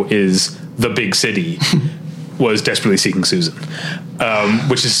want to go is the big city was Desperately Seeking Susan,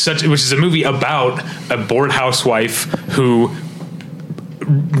 which is a movie about a bored housewife who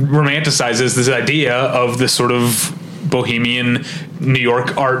romanticizes this idea of this sort of bohemian New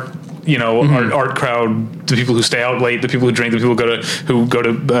York art, art crowd, the people who stay out late, the people who drink, the people who go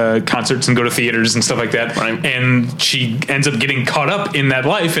to concerts and go to theaters and stuff like that. Right. And she ends up getting caught up in that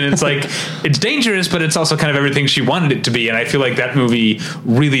life, and it's like it's dangerous, but it's also kind of everything she wanted it to be. And I feel like that movie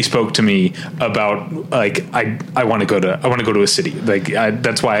really spoke to me about like I want to go to a city. Like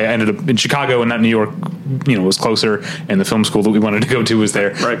that's why I ended up in Chicago and not New York. Was closer, and the film school that we wanted to go to was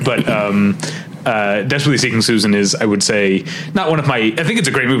there. Right. But Desperately Seeking Susan is, I would say, not one of my. I think it's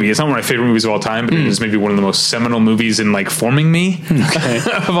a great movie. It's not one of my favorite movies of all time, but it is maybe one of the most seminal movies in like forming me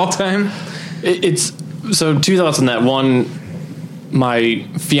of all time. It's so 2 thoughts on that. One, my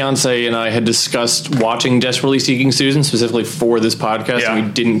fiance and I had discussed watching Desperately Seeking Susan specifically for this podcast, and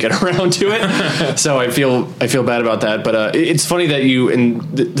we didn't get around to it. So I feel bad about that. But it's funny that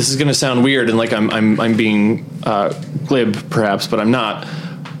this is going to sound weird, and like I'm being glib perhaps, but I'm not.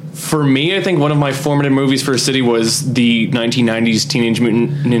 For me, I think one of my formative movies for a city was the 1990s Teenage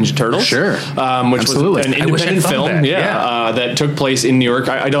Mutant Ninja Turtles. Sure. Which Absolutely. was an independent film that took place in New York.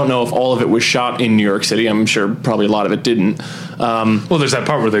 I don't know if all of it was shot in New York City. I'm sure probably a lot of it didn't. Well, there's that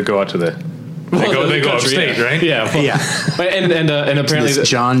part where they go out to the... They go upstate, right? Yeah. Well, and apparently... This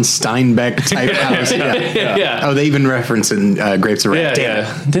John Steinbeck type house. Yeah. Oh, they even reference in Grapes of Wrath.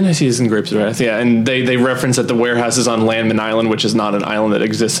 Didn't I see this in Grapes of Wrath? Yeah, and they reference that the warehouse is on Landman Island, which is not an island that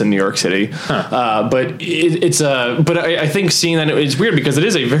exists in New York City. But But I think seeing that, it's weird because it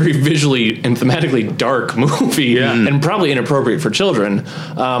is a very visually and thematically dark movie, and probably inappropriate for children.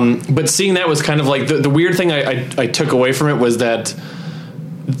 But seeing that was kind of like... The weird thing I took away from it was that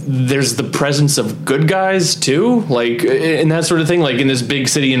there's the presence of good guys too, like, and that sort of thing. Like in this big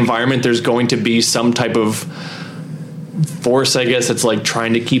city environment, there's going to be some type of force, I guess, that's like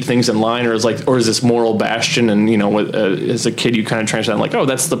trying to keep things in line, or is this moral bastion. And as a kid, you kind of translate like, oh,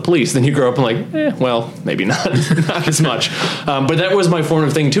 that's the police. Then you grow up and like, well, maybe not as much. But that was my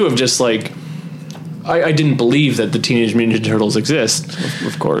formative thing too, of just like, I didn't believe that the Teenage Mutant Ninja Turtles exist,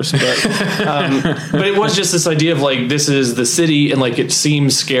 of course, but it was just this idea of like, this is the city, and like it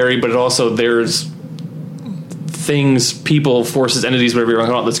seems scary, but it also there's things, people, forces, entities, whatever you want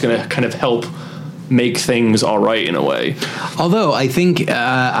to call it, that's going to kind of help make things all right in a way. Although I think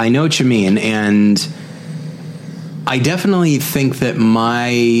I know what you mean, and I definitely think that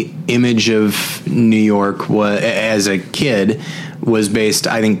my image of New York as a kid was based,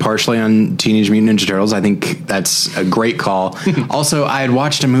 I think, partially on Teenage Mutant Ninja Turtles. I think that's a great call. Also, I had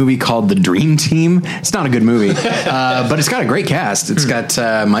watched a movie called The Dream Team. It's not a good movie, but it's got a great cast. It's got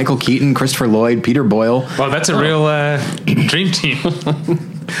Michael Keaton, Christopher Lloyd, Peter Boyle. Well, that's a real dream team.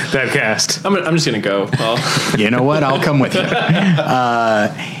 That cast. I'm just gonna go. You know what? I'll come with you.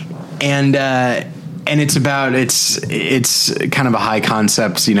 And it's about it's kind of a high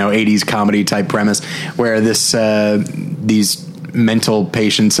concept, 80s comedy type premise where these mental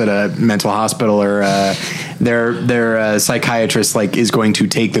patients at a mental hospital, or their psychiatrist is going to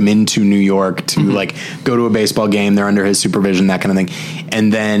take them into New York to go to a baseball game. They're under his supervision, that kind of thing,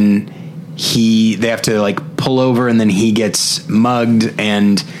 and then they have to pull over, and then he gets mugged,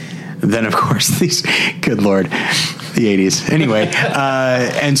 and then of course these, good Lord, the 80s. Anyway,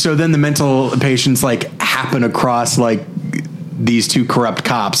 and so then the mental patients happen across these two corrupt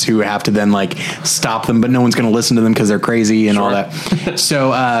cops who have to then stop them, but no one's going to listen to them because they're crazy and all that.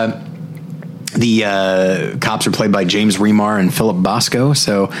 So the cops are played by James Remar and Philip Bosco.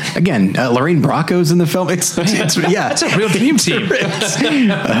 So again, Lorraine Bracco's in the film. It's it's a real dream team. Good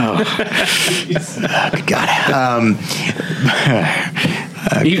God.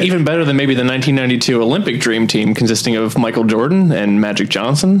 Even better than maybe the 1992 Olympic Dream Team, consisting of Michael Jordan and Magic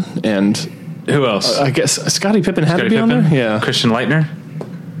Johnson and who else? I guess Scottie Pippen had to be on there. Yeah, Christian Leitner.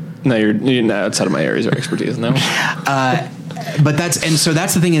 No, you're outside of my areas of expertise now. But that's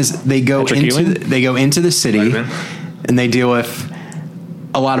the thing is they go into the city and they deal with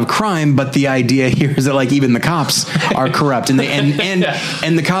a lot of crime, but the idea here is that like even the cops are corrupt, and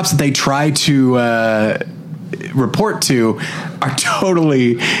and the cops that they try to report to are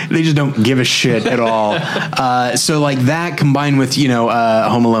totally, they just don't give a shit at all. So like that combined with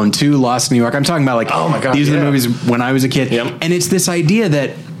Home Alone 2, Lost in New York. I'm talking about like, oh my God, these are the movies when I was a kid, and it's this idea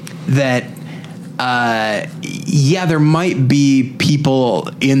that there might be people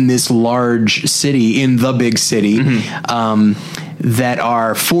in this large city, in the big city, that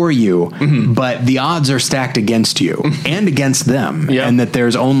are for you, but the odds are stacked against you and against them, and that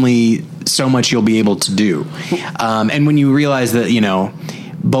there's only so much you'll be able to do. And when you realize that,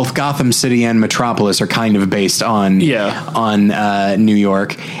 both Gotham City and Metropolis are kind of based on New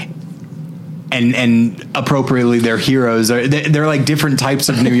York, and appropriately their heroes they're like different types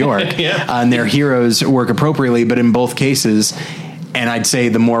of New York, and their heroes work appropriately, but in both cases. And I'd say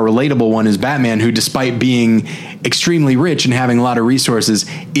the more relatable one is Batman, who, despite being extremely rich and having a lot of resources,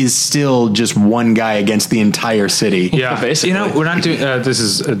 is still just one guy against the entire city. Yeah, basically. We're not doing. This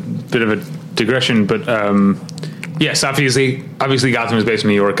is a bit of a digression, but yes, obviously, Gotham is based in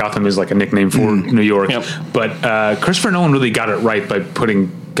New York. Gotham is like a nickname for New York. Yep. But Christopher Nolan really got it right by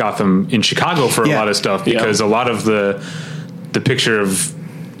putting Gotham in Chicago for a lot of stuff, because a lot of the picture of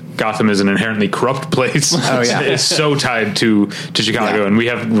Gotham is an inherently corrupt place. It's so tied to Chicago, and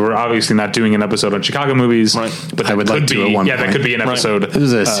we're obviously not doing an episode on Chicago movies, but I would like to at one point. That could be an episode.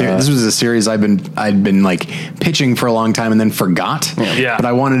 This was a series I'd been like pitching for a long time and then forgot. But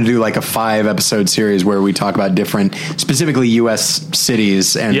I wanted to do like a 5-episode series where we talk about different, specifically U.S.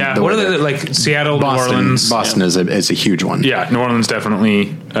 cities and what are like Seattle, Boston, New Orleans. Boston is a huge one. Yeah, New Orleans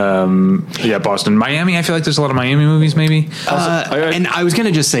definitely. Boston, Miami. I feel like there's a lot of Miami movies, maybe. And I was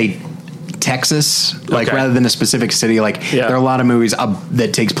gonna just say Texas, rather than a specific city. There are a lot of movies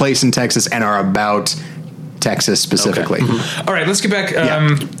that takes place in Texas and are about Texas specifically. All right, let's get back. I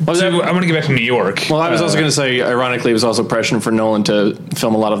want to get back to New York. Well, I was also going to say, ironically, it was also prescient for Nolan to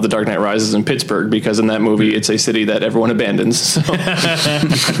film a lot of The Dark Knight Rises in Pittsburgh, because in that movie, it's a city that everyone abandons. So.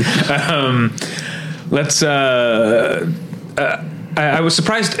 I was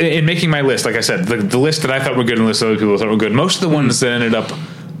surprised in making my list. Like I said, the list that I thought were good and the list that other people thought were good. Most of the ones that ended up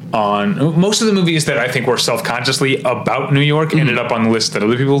on, most of the movies that I think were self-consciously about New York ended up on the list that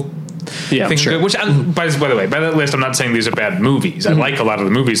other people think are good. Which, by the way, by that list, I'm not saying these are bad movies. I like a lot of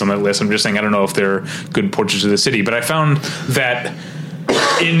the movies on that list. I'm just saying I don't know if they're good portraits of the city. But I found that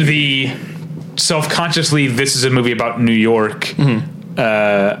in the self-consciously, this is a movie about New York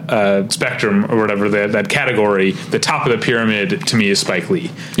spectrum or whatever, that category, the top of the pyramid to me is Spike Lee.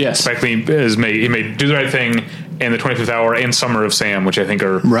 Yes. Spike Lee made Do the Right Thing and The 25th Hour and Summer of Sam, which I think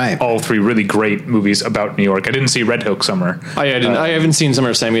are all three really great movies about New York. I didn't see Red Hook Summer. I haven't seen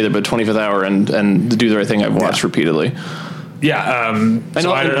Summer of Sam either, but 25th Hour and The Do the Right Thing I've watched repeatedly. Yeah,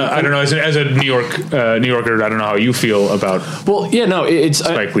 so I don't know. As a New Yorker, I don't know how you feel about. Well, yeah, no, it's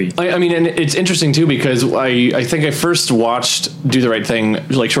Spike Lee. I mean, and it's interesting too, because I think I first watched Do the Right Thing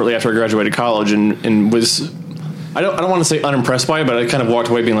like shortly after I graduated college, and was I don't want to say unimpressed by it, but I kind of walked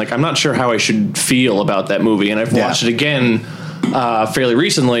away being like, I'm not sure how I should feel about that movie, and I've watched it again fairly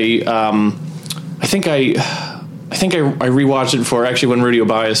recently. I think I rewatched it for actually when Rudy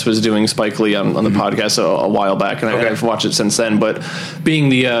Obias was doing Spike Lee on the podcast a while back, and I've watched it since then. But being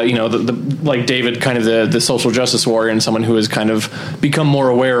the like David, kind of the social justice warrior, and someone who has kind of become more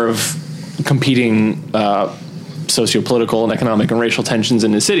aware of competing socio-political and economic and racial tensions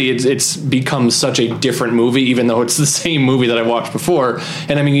in the city, it's become such a different movie, even though it's the same movie that I watched before.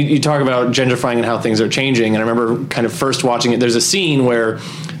 And I mean, you talk about gentrifying and how things are changing, and I remember kind of first watching it, there's a scene where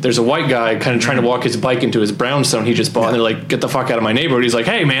there's a white guy kind of trying to walk his bike into his brownstone he just bought, and they're like, get the fuck out of my neighborhood. He's like,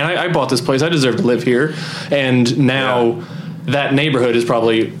 hey man, I bought this place, I deserve to live here. And now that neighborhood is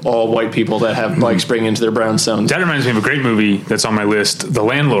probably all white people that have bikes bringing into their brownstones. That reminds me of a great movie that's on my list, The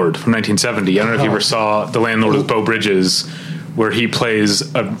Landlord from 1970. I don't know if you ever saw The Landlord with Beau Bridges, where he plays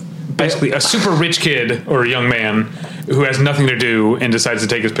basically a super rich kid or a young man who has nothing to do and decides to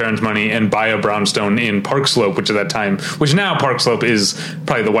take his parents' money and buy a brownstone in Park Slope, which now Park Slope is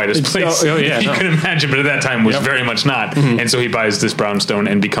probably the whitest place you can imagine, but at that time was very much not. And so he buys this brownstone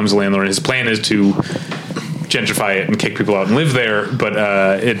and becomes a landlord. His plan is to gentrify it and kick people out and live there. But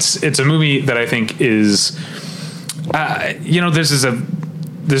it's a movie that I think is, this is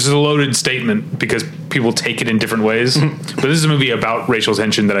a loaded statement because people take it in different ways. But this is a movie about racial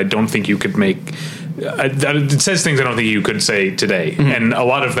tension that I don't think you could make. It says things I don't think you could say today. And a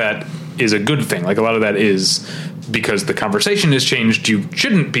lot of that is a good thing. Like a lot of that is because the conversation has changed. You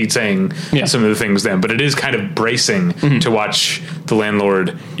shouldn't be saying some of the things then, but it is kind of bracing to watch The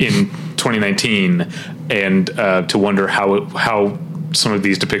Landlord in 2019 and to wonder how some of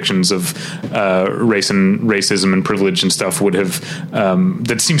these depictions of race and racism and privilege and stuff would have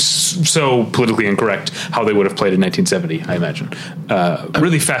that seems so politically incorrect, how they would have played in 1970, I imagine.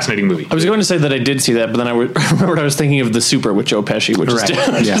 Really fascinating movie. I was going to say that I did see that, but then I remembered I was thinking of The Super with Joe Pesci, which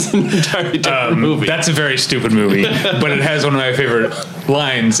is an entirely different movie. That's a very stupid movie, but it has one of my favorite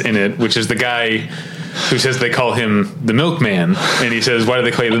lines in it, which is the guy who says they call him the milkman, and he says, why do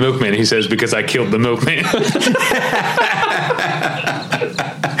they call you the milkman? He says, because I killed the milkman.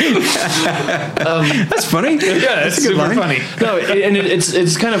 That's funny. Yeah, that's super line. funny. No, and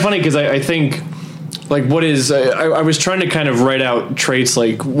it's kind of funny because I think like what is I was trying to kind of write out traits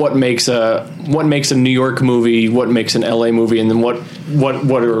like what makes a New York movie, what makes an LA movie, and then what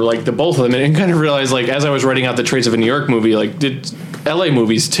are like the both of them, and kind of realized like as I was writing out the traits of a New York movie, like did LA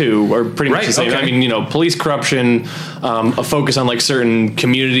movies too are pretty much the same. Okay. I mean, police corruption, a focus on like certain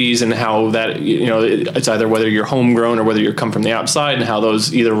communities and how that, it's either whether you're homegrown or whether you come from the outside, and how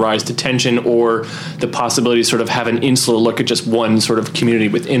those either rise to tension or the possibility to sort of have an insular look at just one sort of community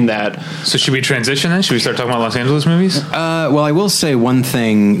within that. So should we transition then? Should we start talking about Los Angeles movies? Well, I will say one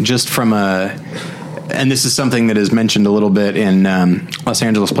thing just from and this is something that is mentioned a little bit in Los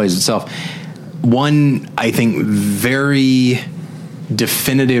Angeles Plays itself. One, I think, very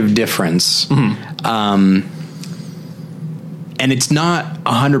definitive difference, and it's not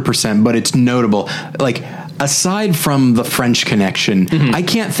 100%, but it's notable. Like, aside from the French Connection, I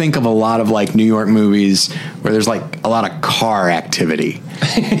can't think of a lot of like New York movies where there's like a lot of car activity.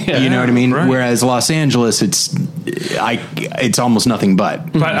 You know what I mean? Right. Whereas Los Angeles, it's almost nothing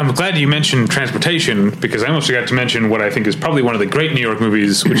but. But I'm glad you mentioned transportation, because I almost forgot to mention what I think is probably one of the great New York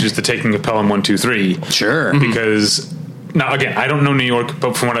movies, which is The Taking of Pelham 123. Sure. Because now, again, I don't know New York,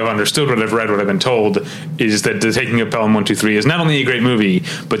 but from what I've understood, what I've read, what I've been told, is that The Taking of Pelham 123 is not only a great movie,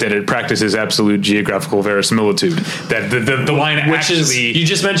 but that it practices absolute geographical verisimilitude. That the line which actually... is, you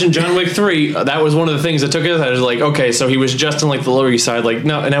just mentioned John Wick 3. That was one of the things that took it. I was like, okay, so he was just in like the Lower East Side. Like,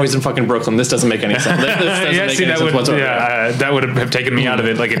 no, and now he's in fucking Brooklyn. This doesn't make any sense. This doesn't make any sense whatsoever. Yeah, that would have taken me out of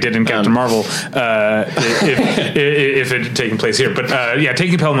it, like it did in Captain Marvel, if it had taken place here. But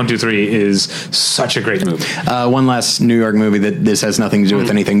Taking Pelham 123 is such a great movie. One last New York movie that this has nothing to do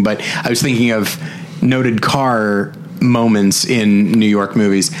with anything, but I was thinking of noted car moments in New York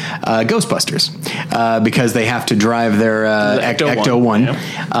movies, Ghostbusters, because they have to drive their Ecto 1. Yep.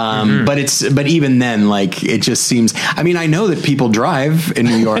 But even then, like, it just seems, I mean, I know that people drive in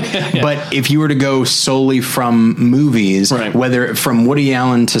New York, but if you were to go solely from movies, whether from Woody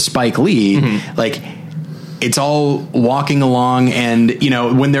Allen to Spike Lee, like, it's all walking along, and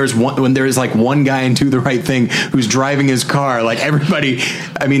when there's like one guy in Do the Right Thing who's driving his car, like everybody,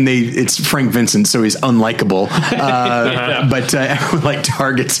 I mean, it's Frank Vincent, so he's unlikable, but everyone like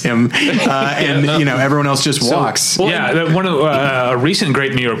targets him, and everyone else just walks. One of a recent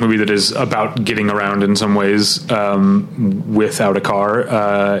great New York movie that is about getting around in some ways without a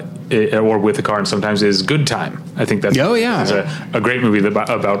car, or with a car, and sometimes is Good Time. I think that's a great movie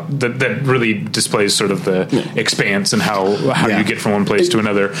that really displays sort of the expanse and how you get from one place to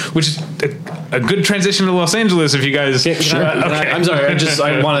another, which is a good transition to Los Angeles. If you guys, I'm sorry,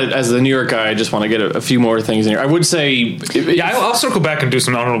 I wanted, as the New York guy, I just want to get a few more things in here. I would say, I'll circle back and do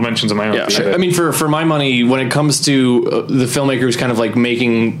some honorable mentions of my own. Yeah, sure. I mean, for my money, when it comes to the filmmaker who's kind of like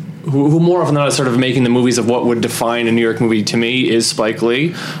making. Who more often than not is sort of making the movies of what would define a New York movie to me is Spike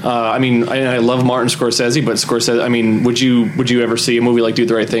Lee. I mean, I love Martin Scorsese, but Scorsese, I mean, would you ever see a movie like Do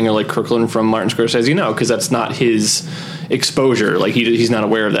the Right Thing or like Crooklyn from Martin Scorsese? No, because that's not his exposure. Like he's not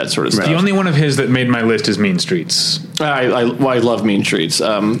aware of that sort of stuff. The only one of his that made my list is Mean Streets. I love Mean Streets,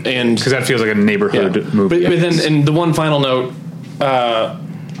 and because that feels like a neighborhood movie. But then, and the one final note.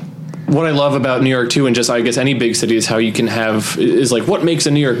 What I love about New York too, and just I guess any big city, is how you can have is like what makes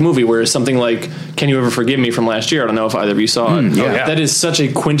a New York movie. Whereas something like Can You Ever Forgive Me from last year, I don't know if either of you saw it. That is such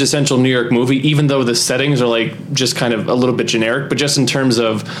a quintessential New York movie. Even though the settings are like just kind of a little bit generic, but just in terms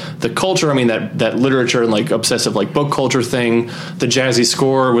of the culture, I mean that literature and like obsessive like book culture thing. The jazzy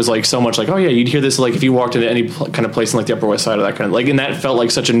score was like so much like you'd hear this like if you walked into any kind of place in like the Upper West Side or that kind of like, and that felt like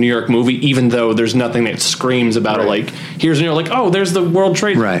such a New York movie. Even though there's nothing that screams about it. Like here's New York, like there's the World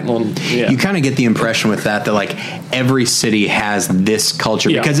Trade. Right. Well, you kind of get the impression with that like every city has this culture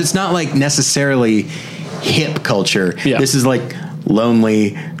because it's not like necessarily hip culture. This is like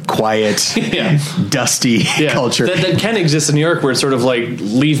lonely, quiet, dusty culture that can exist in New York, where it's sort of like,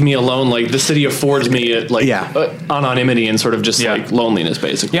 leave me alone. Like, the city affords me anonymity and sort of just like loneliness,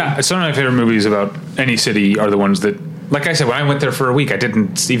 basically. Yeah, some of my favorite movies about any city are the ones that, like I said, when I went there for a week, I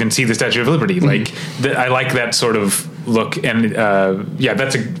didn't even see the Statue of Liberty. Like, I like that sort of look, and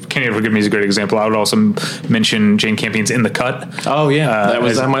that's Can't Ever Forgive Me is a great example. I would also mention Jane Campion's In the Cut. Oh yeah, that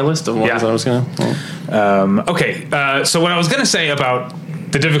was on my list of ones I was gonna. So what I was gonna say about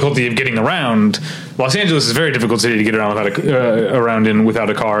the difficulty of getting around, Los Angeles is a very difficult city to get around without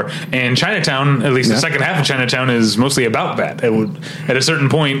a car, and Chinatown, at least the second half of Chinatown, is mostly about that. At a certain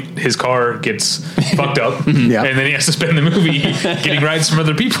point, his car gets fucked up, and then he has to spend the movie getting rides from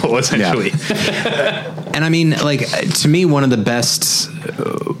other people, essentially. And I mean, like, to me, one of the best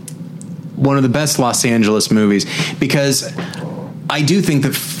Los Angeles movies, because I do think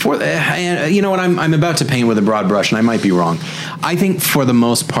that you know what, I'm about to paint with a broad brush, and I might be wrong. I think for the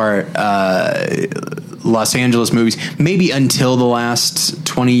most part, Los Angeles movies, maybe until the last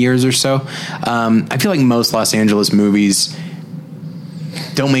 20 years or so, I feel like most Los Angeles movies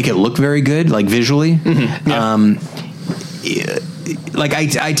don't make it look very good, like visually. Like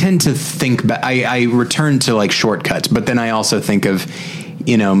I tend to think, I return to like Shortcuts, but then I also think of,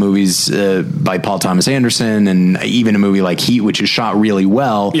 you know, movies by Paul Thomas Anderson, and even a movie like Heat, which is shot really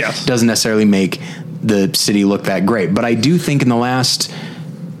well, doesn't necessarily make the city look that great. But I do think in the last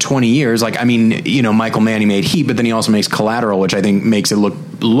 20 years, like, I mean, you know, Michael Mann, he made Heat, but then he also makes Collateral, which I think makes it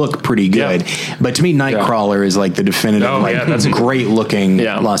look pretty good. But to me, Nightcrawler is like the definitive, that's a great looking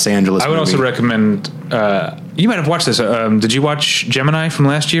Los Angeles movie. I would also recommend, you might have watched this. Did you watch Gemini from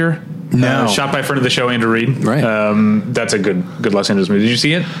last year? No. Shot by friend of the show, Andrew Reed. Right. That's a good Los Angeles movie. Did you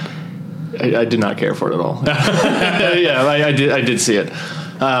see it? I did not care for it at all. I did see it.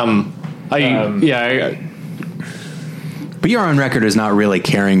 But you're on record as not really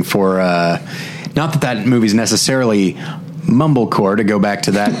caring for, not that movie's necessarily mumblecore, to go back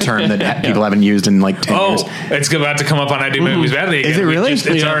to that term that people haven't used in like 10 years. It's about to come up on I Do Movies Badly again. Is it really?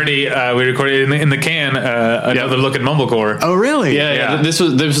 It's already, we recorded in the can, another look at mumblecore. Oh, really? Yeah. This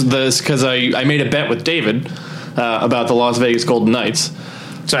was because I made a bet with David about the Las Vegas Golden Knights.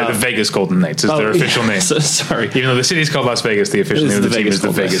 Sorry, the Vegas Golden Knights is their official name. Sorry. Even though the city's called Las Vegas, the official name of the team is the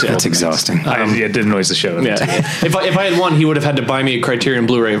Vegas Golden Knights. That's exhausting. It did annoys the show. If I had won, he would have had to buy me a Criterion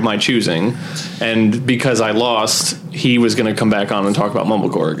Blu-ray of my choosing. And because I lost, he was going to come back on and talk about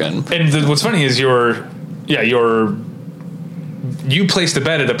mumblecore again. And what's funny is you placed a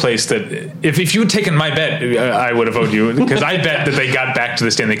bet at a place that if you had taken my bet, I would have owed you, because I bet that they got back to the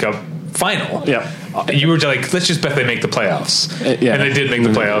Stanley Cup final. Yeah. You were like, let's just bet they make the playoffs. And they did make the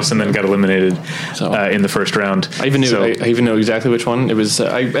playoffs, and then got eliminated in the first round. I even know exactly which one it was.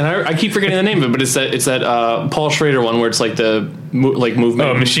 I keep forgetting the name of it, but it's that Paul Schrader one where it's like the movement.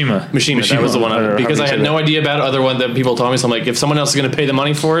 Oh, Mishima. That was the one. Because I had no idea about other one that people told me. So I'm like, if someone else is going to pay the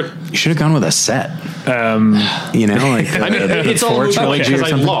money for it, you should have gone with a set. You know, like it's all because I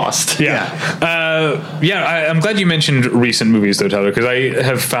lost. I'm glad you mentioned recent movies though, Tyler, because I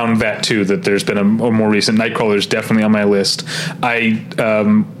have found that too, that there's been a more recent. Nightcrawler is definitely on my list. I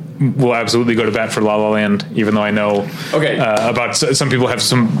will absolutely go to bat for La La Land, even though I know about some people have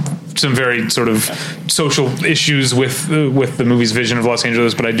some very sort of social issues with the movie's vision of Los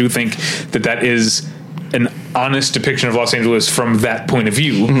Angeles, but I do think that is an honest depiction of Los Angeles from that point of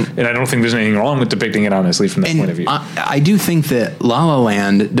view, and I don't think there's anything wrong with depicting it honestly from that point of view. I do think that La La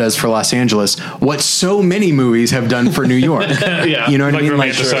Land does for Los Angeles what so many movies have done for New York. You know what I mean?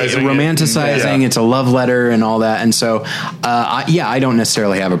 Like romanticizing. It's a love letter and all that, and so I don't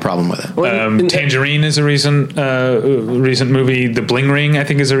necessarily have a problem with it. Tangerine is a recent movie. The Bling Ring, I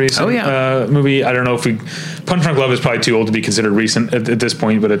think, is a recent movie. I don't know if Punch Drunk Love is probably too old to be considered recent at this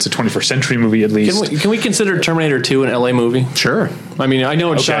point, but it's a 21st century movie at least. Can we consider Terminator 2 an LA movie? Sure. I mean, I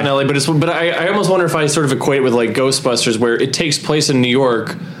know it's shot in LA, but I almost wonder if I sort of equate with like Ghostbusters, where it takes place in New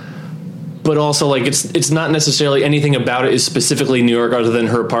York, but also like it's not necessarily anything about it is specifically New York, other than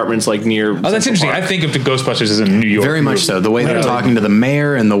her apartment's like near. Oh, that's interesting. Park. I think of the Ghostbusters as in New York. Very much so. The way they're talking to the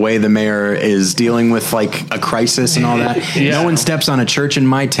mayor, and the way the mayor is dealing with like a crisis and all that. No one steps on a church in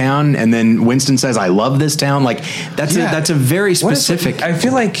my town, and then Winston says, "I love this town." Like that's a very specific. I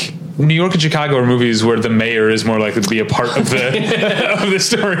feel like New York and Chicago are movies where the mayor is more likely to be a part of the of the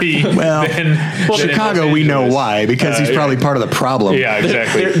story. Well, Chicago, we know why, because he's probably part of the problem. Yeah,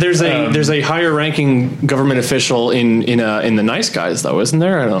 exactly. There's a higher ranking government official in the Nice Guys, though, isn't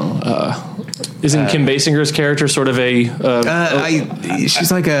there? I don't know. Isn't Kim Basinger's character sort of a?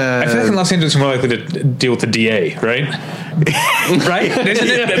 She's like a. I feel like in Los Angeles, you're more likely to deal with the DA, right? Right? Isn't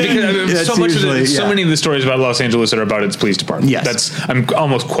it? Because so many of the stories about Los Angeles are about its police department. Yes. I'm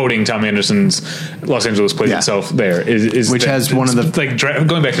almost quoting Tom Anderson's Los Angeles plays itself there. Which has one of the like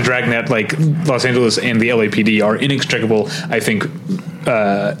going back to Dragnet, like Los Angeles and the LAPD are inextricable. I think.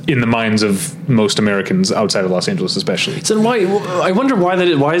 In the minds of most Americans outside of Los Angeles, especially. So why? I wonder why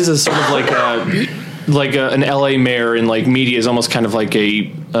that. Why is this sort of like an LA mayor in like media is almost kind of like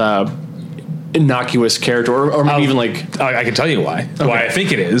a innocuous character, or maybe even like I can tell you why. Okay. Why I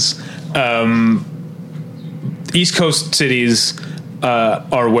think it is. East Coast cities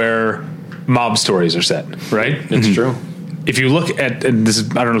are where mob stories are set, right? It's true. If you look at, and this is,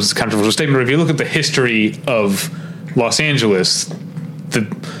 I don't know if it's a controversial statement, but if you look at the history of Los Angeles,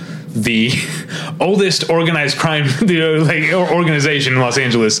 the oldest organized crime organization in Los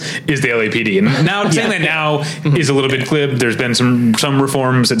Angeles is the LAPD, and now saying that now is a little bit glib. There's been some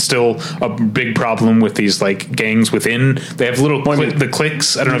reforms. It's still a big problem with these like gangs within. They have little the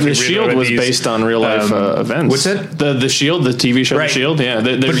cliques. I don't know if the Shield was based on real life events. What's that? The Shield, the TV show, right. The Shield. Yeah,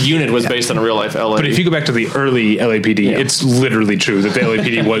 their unit was based on a real life LA. But if you go back to the early LAPD, it's literally true that the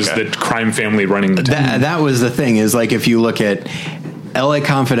LAPD was the crime family running the town. That was the thing. Is like if you look at LA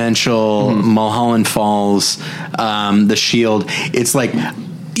Confidential, Mulholland Falls, The Shield. It's like,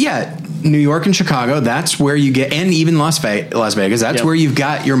 New York and Chicago, that's where you get, and even Las Vegas, that's where you've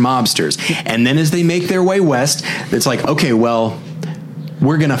got your mobsters. And then as they make their way west, it's like, okay, well,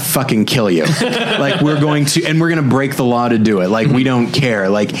 we're going to fucking kill you. Like, we're going to break the law to do it. Like, we don't care.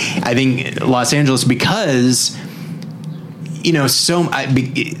 Like, I think Los Angeles, because,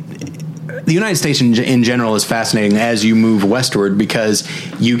 the United States in general is fascinating as you move westward because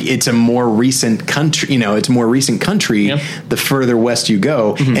it's a more recent country. It's a more recent country the further west you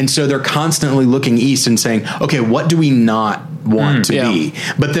go, and so they're constantly looking east and saying, "Okay, what do we not want to be?"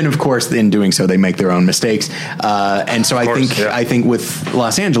 But then, of course, in doing so, they make their own mistakes. And so I think with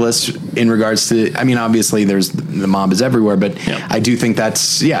Los Angeles, in regards to, I mean, obviously, the mob is everywhere, but I do think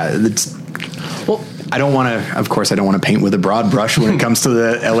that's well. I don't want to paint with a broad brush when it comes to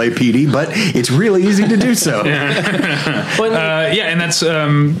the LAPD, but it's really easy to do so. And that's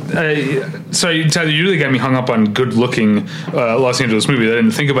sorry, Tyler, you really got me hung up on good-looking Los Angeles movies. I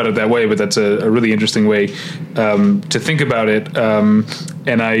didn't think about it that way, but that's a really interesting way to think about it.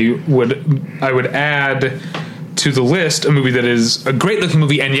 And I would add to the list a movie that is a great looking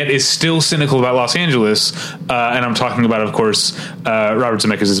movie and yet is still cynical about Los Angeles, and I'm talking about, of course, Robert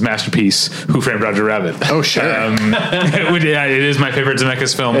Zemeckis' masterpiece, Who Framed Roger Rabbit. Oh, sure. It is my favorite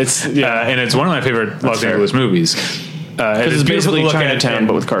Zemeckis film, and it's one of my favorite Los Angeles movies. It's basically Chinatown,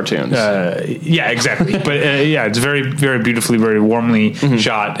 but with cartoons. Exactly. But it's very, very beautifully, very warmly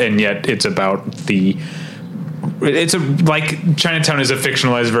shot, and yet it's about like Chinatown is a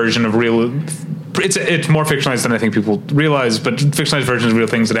fictionalized version of real. It's more fictionalized than I think people realize, but fictionalized versions of real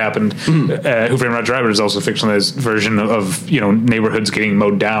things that happened. Who Framed Roger Rabbit is also a fictionalized version of neighborhoods getting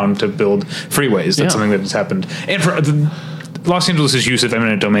mowed down to build freeways. That's something that has happened. And for Los Angeles' use of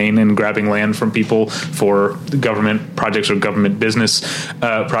eminent domain and grabbing land from people for government projects or government business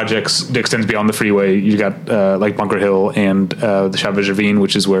projects extends beyond the freeway. You've got like Bunker Hill and the Chavez Ravine,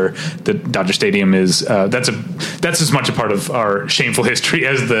 which is where the Dodger Stadium is. That's as much a part of our shameful history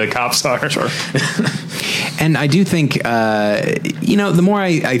as the cops are. Sure. And I do think, the more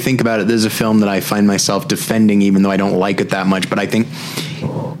I think about it, there's a film that I find myself defending, even though I don't like it that much. But I think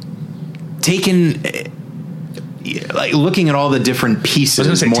like looking at all the different pieces. I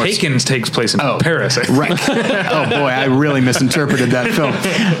was going to say Taken takes place in Paris. Right. Oh boy, I really misinterpreted that film.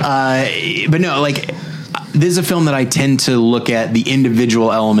 But no, like this is a film that I tend to look at the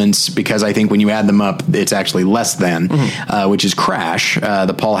individual elements because I think when you add them up, it's actually less than, which is Crash,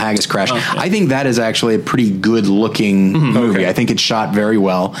 the Paul Haggis Crash. I think that is actually a pretty good looking movie. I think it's shot very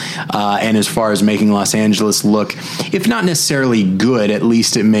well. And as far as making Los Angeles look, if not necessarily good, at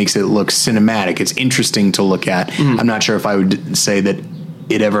least it makes it look cinematic. It's interesting to look at. I'm not sure if I would say that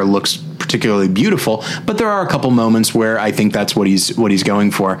it ever looks particularly beautiful, but there are a couple moments where I think that's what he's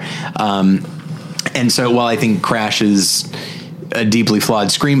going for. And so while I think Crash is a deeply flawed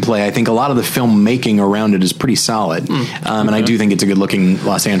screenplay, I think a lot of the filmmaking around it is pretty solid. And I do think it's a good looking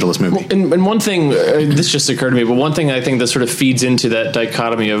Los Angeles movie. Well, and one thing, this just occurred to me, but one thing I think that sort of feeds into that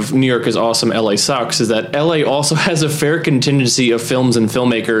dichotomy of New York is awesome, LA sucks, is that LA also has a fair contingency of films and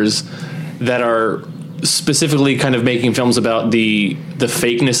filmmakers that are specifically kind of making films about the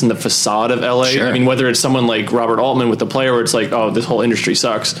fakeness and the facade of LA. Sure. I mean, whether it's someone like Robert Altman with The Player, where it's like, oh, this whole industry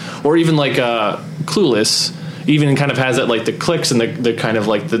sucks, or even like Clueless, even kind of has that like the cliques and the kind of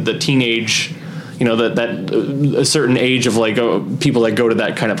like the teenage, you know, that a certain age of like people that go to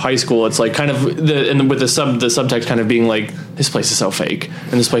that kind of high school. It's like kind of with the subtext kind of being like, this place is so fake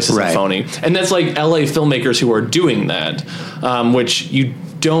and this place is so phony, and that's like LA filmmakers who are doing that, which you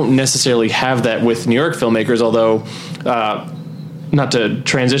don't necessarily have that with New York filmmakers, although not to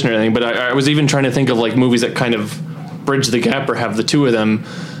transition or anything, but I was even trying to think of like movies that kind of bridge the gap or have the two of them.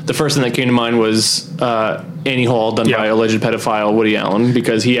 The first thing that came to mind was Annie Hall, done by alleged pedophile Woody Allen,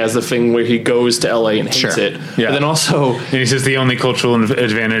 because he has the thing where he goes to LA and hates it. Yeah. But then also, and he says the only cultural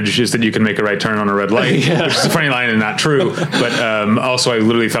advantage is that you can make a right turn on a red light, which is a funny line and not true. But also, I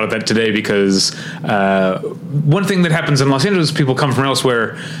literally thought of that today because one thing that happens in Los Angeles, people come from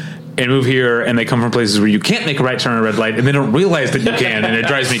elsewhere and move here, and they come from places where you can't make a right turn on a red light, and they don't realize that you can, and it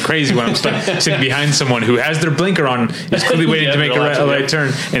drives me crazy when I'm sitting behind someone who has their blinker on, is clearly waiting to make a right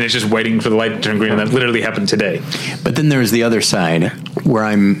turn, and it's just waiting for the light to turn green, and that literally happened today. But then there's the other side, where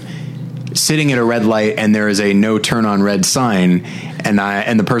I'm sitting at a red light, and there is a no turn on red sign,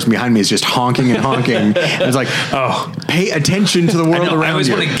 and the person behind me is just honking and honking. And it's like, oh, pay attention to the world around you. I always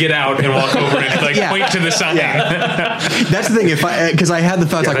want to get out and walk over and like point to the sign. Yeah. That's the thing. Because I had the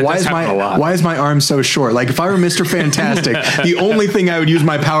thoughts like, why is my arm so short? Like if I were Mr. Fantastic, the only thing I would use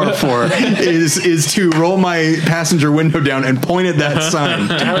my power for is to roll my passenger window down and point at that sign.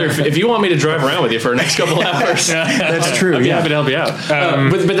 Tyler, if you want me to drive around with you for the next couple hours, that's true. I'd be happy to help you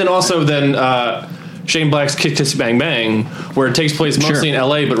out. But then also Shane Black's Kiss Kiss Bang Bang, where it takes place mostly in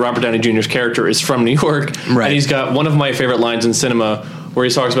LA, but Robert Downey Jr.'s character is from New York, and he's got one of my favorite lines in cinema where he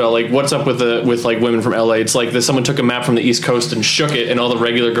talks about like what's up with like women from LA. It's like someone took a map from the East Coast and shook it, and all the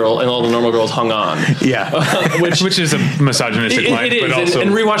regular girl and all the normal girls hung on. Yeah, which is a misogynistic line. It is. But also,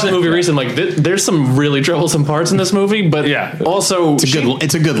 and rewatching the movie recently, like there's some really troublesome parts in this movie, but also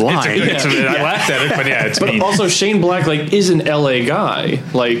it's a good line. I laughed at it, but it's but mean. Also Shane Black like is an LA guy,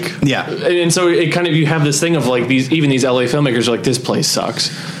 like and so it kind of you have this thing of like these LA filmmakers are like, this place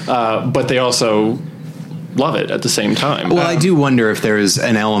sucks, but they also love it at the same time. Well, I do wonder if there's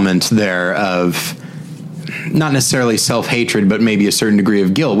an element there of not necessarily self-hatred, but maybe a certain degree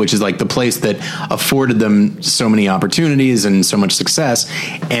of guilt, which is like the place that afforded them so many opportunities and so much success,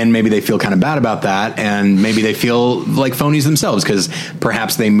 and maybe they feel kind of bad about that, and maybe they feel like phonies themselves because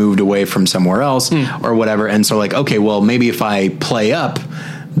perhaps they moved away from somewhere else or whatever, and so like, okay, well, maybe if I play up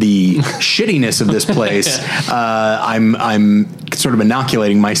the shittiness of this place, I'm sort of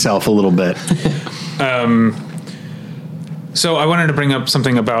inoculating myself a little bit. So I wanted to bring up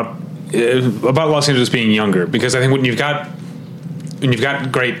something about Los Angeles being younger, because I think when you've got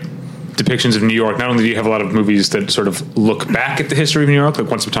great depictions of New York, not only do you have a lot of movies that sort of look back at the history of New York, like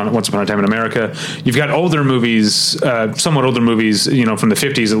Once Upon a Time in America, you've got older movies, somewhat older movies, you know, from the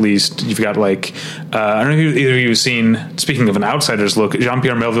 50s at least. You've got like, I don't know if either of you have seen, speaking of an outsider's look,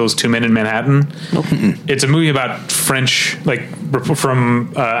 Jean-Pierre Melville's Two Men in Manhattan. Nope. It's a movie about French, like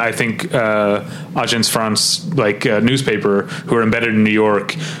from, I think, Agence France, like newspaper, who are embedded in New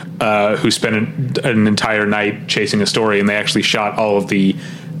York, who spent an entire night chasing a story, and they actually shot all of the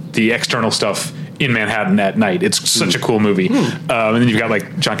external stuff in Manhattan at night. It's such a cool movie. And then you've got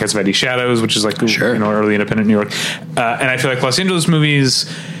like John Cassavetes' Shadows, which is like early independent New York. And I feel like Los Angeles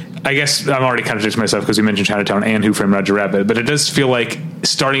movies, I guess I'm already contradicting myself because we mentioned Chinatown and Who Framed Roger Rabbit, but it does feel like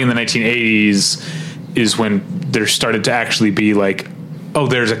starting in the 1980s is when there started to actually be like, oh,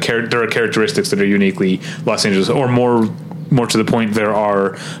 there are characteristics that are uniquely Los Angeles, or more to the point, there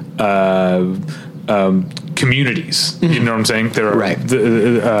are communities, you know what I'm saying? There are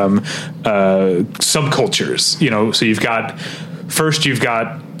subcultures, you know. So you've got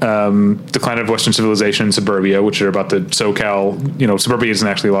Decline of Western Civilization and Suburbia, which are about the SoCal. You know, Suburbia isn't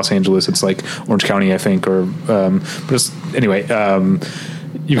actually Los Angeles; it's like Orange County, I think. Or, but anyway,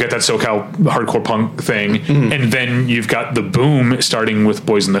 you've got that SoCal hardcore punk thing, and then you've got the boom starting with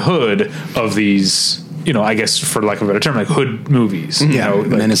Boys in the Hood of these. You know, I guess for lack of a better term, like hood movies. You know, like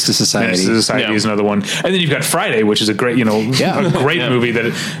Menace to Society. Menace to Society is another one, and then you've got Friday, which is a great, a great movie.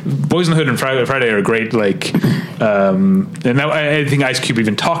 That Boys in the Hood and Friday are great. Like, and now I think Ice Cube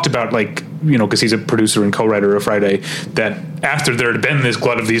even talked about, like, you know, because he's a producer and co-writer of Friday, that after there had been this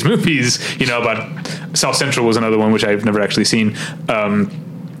glut of these movies, you know, about South Central was another one which I've never actually seen.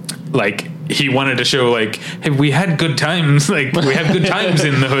 Like, he wanted to show, like, hey, we had good times. Like, we have good times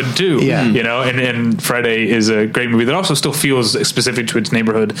in the hood too. You know, and Friday is a great movie that also still feels specific to its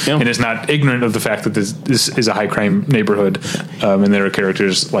neighborhood and is not ignorant of the fact that this is a high crime neighborhood, and there are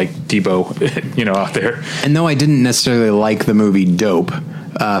characters like Debo, you know, out there. And though I didn't necessarily like the movie Dope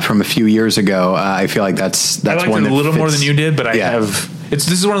from a few years ago, I feel like that's I liked one it a little more than you did, but I have.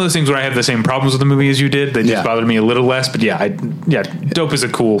 this is one of those things where I have the same problems with the movie as you did. They just bothered me a little less. But Dope is a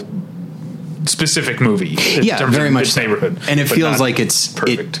cool specific movie. Very much its neighborhood, and it feels like it's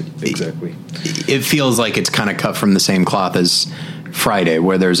perfect. Exactly. It feels like it's kind of cut from the same cloth as Friday,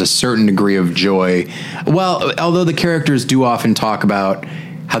 where there's a certain degree of joy. Well, although the characters do often talk about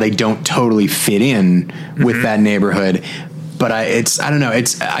how they don't totally fit in with that neighborhood, but I don't know.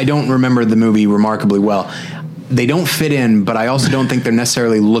 I don't remember the movie remarkably well. They don't fit in, but I also don't think they're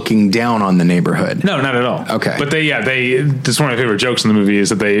necessarily looking down on the neighborhood. No, not at all. Okay. But that's one of my favorite jokes in the movie is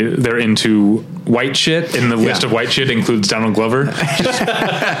that they're into white shit, and the list of white shit includes Donald Glover.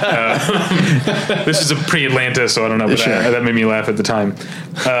 This is a pre-Atlanta, so I don't know, but that made me laugh at the time.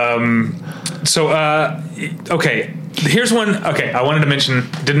 Okay. Here's one. Okay. I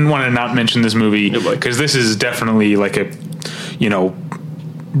didn't want to not mention this movie because this is definitely like a,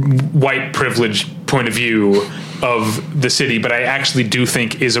 white privilege point of view of the city, but I actually do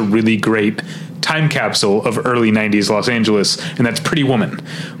think is a really great time capsule of early 90s Los Angeles, and that's Pretty Woman,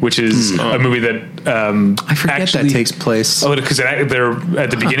 which is a movie that I forget that takes place. Oh, because they're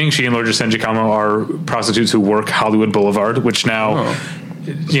at the beginning, she and Lourdes San Giacomo are prostitutes who work Hollywood Boulevard, which now,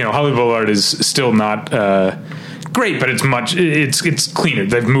 Hollywood Boulevard is still not great, but it's cleaner.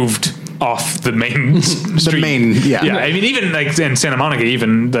 They've moved off the main street. I mean, even like in Santa Monica,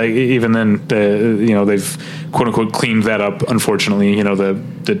 even then, they've quote unquote cleaned that up. Unfortunately,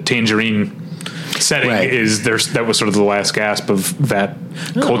 the Tangerine setting is there. That was sort of the last gasp of that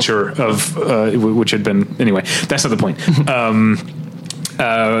culture of which had been anyway. That's not the point.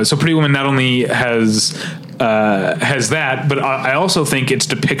 So Pretty Woman not only has that, but I also think its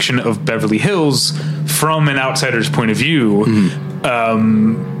depiction of Beverly Hills from an outsider's point of view.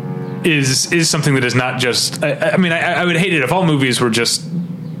 Is something that is not just. I mean, I would hate it if all movies were just.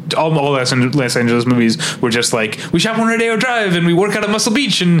 All Los Angeles movies were just like, we shop on Rodeo Drive and we work out at Muscle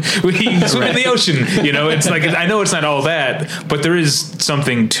Beach and we swim in the ocean. It's like, I know it's not all that, but there is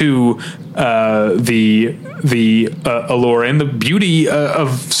something to the allure and the beauty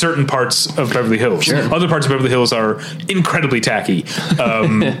of certain parts of Beverly Hills. Sure. Other parts of Beverly Hills are incredibly tacky,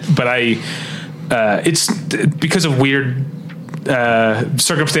 but it's because of weird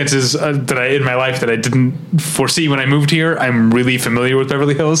circumstances in my life that I didn't foresee when I moved here. I'm really familiar with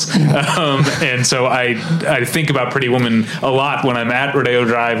Beverly Hills, and so I think about Pretty Woman a lot when I'm at Rodeo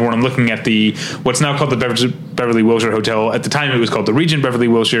Drive, when I'm looking at what's now called the Beverly Wilshire Hotel. At the time, it was called the Regent Beverly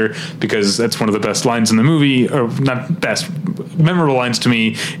Wilshire because that's one of the best lines in the movie, or not best, memorable lines to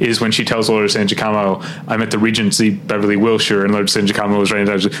me is when she tells Lourdes San Giacomo, "I'm at the Regency Beverly Wilshire," and Lourdes San Giacomo was writing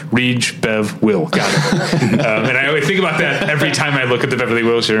down, "Reg Bev Will." Got it. And I always think about that every time I look at the Beverly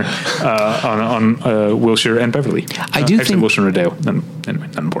Wilshire on Wilshire and Beverly. I do think Wilshire and Rodeo. Anyway,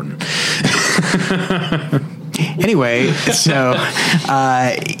 not important. Anyway, so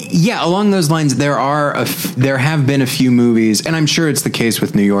along those lines, there have been a few movies, and I'm sure it's the case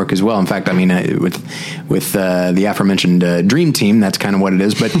with New York as well. In fact, I mean, with the aforementioned Dream Team, that's kind of what it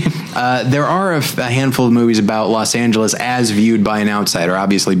is. But there are a handful of movies about Los Angeles as viewed by an outsider.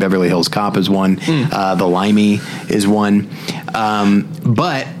 Obviously, Beverly Hills Cop is one. The Limey is one.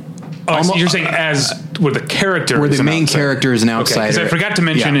 But so you're saying as where the character where the main character is an outsider. Because I forgot to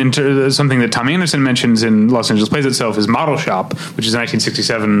mention something that Tom Anderson mentions in Los Angeles Plays Itself is Model Shop, which is a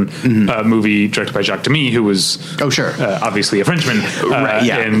 1967 movie directed by Jacques Demy, who was obviously a Frenchman,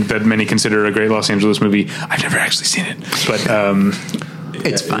 and that many consider a great Los Angeles movie. I've never actually seen it, but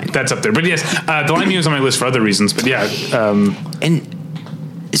it's fine. That's up there. But yes, The Limey was on my list for other reasons. But and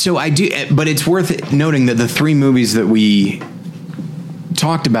so I do. But it's worth noting that the three movies that we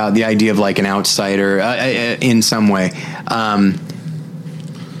talked about, the idea of like an outsider in some way,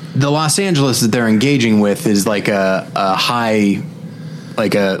 the Los Angeles that they're engaging with is like a high,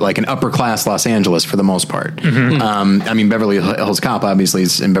 like an upper class Los Angeles for the most part. I mean, Beverly Hills Cop obviously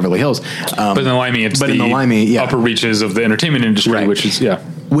is in Beverly Hills, but in the Limey, it's the upper reaches of the entertainment industry,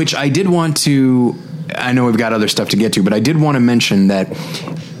 which I did want to. I know we've got other stuff to get to, but I did want to mention that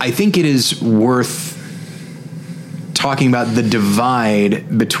I think it is worth talking about the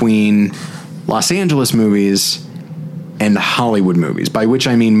divide between Los Angeles movies and Hollywood movies, by which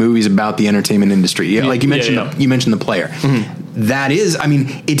I mean movies about the entertainment industry. Like you mentioned, you mentioned The Player. That is, I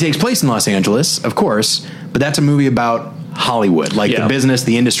mean, it takes place in Los Angeles, of course, but that's a movie about Hollywood, like the business,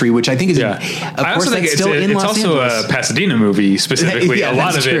 the industry, which I think is, of course, that's still in Los Angeles. It's also a Pasadena movie specifically. A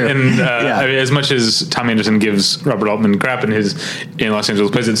lot of it, and I mean, as much as Tom Anderson gives Robert Altman crap in Los Angeles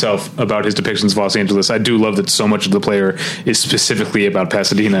Plays Itself about his depictions of Los Angeles, I do love that so much of The Player is specifically about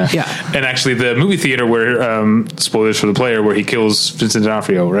Pasadena. And actually, the movie theater where spoilers for The Player, where he kills Vincent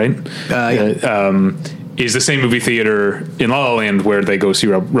D'Onofrio, right? is the same movie theater in La La Land where they go see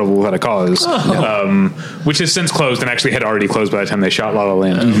Rebel Without a Cause, which has since closed and actually had already closed by the time they shot La La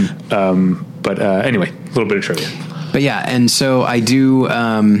Land. But anyway, a little bit of trivia. But yeah, and so I do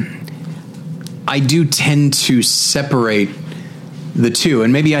tend to separate the two,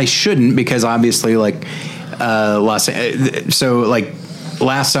 and maybe I shouldn't, because obviously like last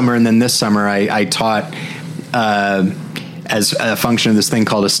summer and then this summer I taught as a function of this thing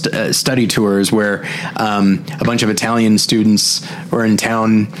called a study tours, where a bunch of Italian students were in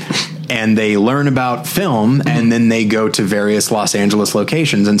town and they learn about film and then they go to various Los Angeles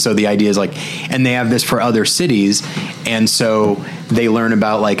locations. And so the idea is like, and they have this for other cities. And so they learn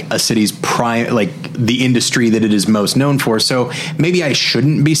about like a city's like the industry that it is most known for. So maybe I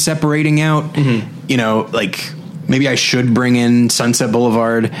shouldn't be separating out, you know, like maybe I should bring in Sunset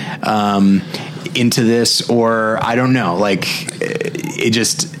Boulevard, into this, or I don't know, like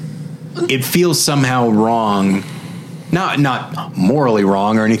it feels somehow wrong, not morally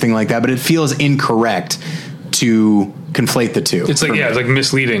wrong or anything like that, but it feels incorrect to conflate the two. It's like, it's like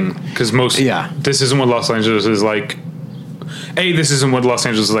misleading, because this isn't what Los Angeles is like. This isn't what Los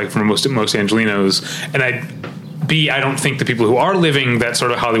Angeles is like for most Angelinos, and I don't think the people who are living that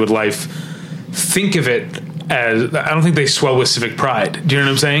sort of Hollywood life think of it as, I don't think they swell with civic pride. Do you know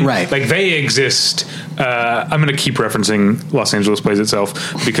what I'm saying? Right. Like they exist. I'm going to keep referencing Los Angeles Plays Itself,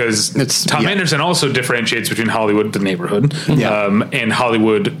 because Tom Anderson also differentiates between Hollywood, the neighborhood, and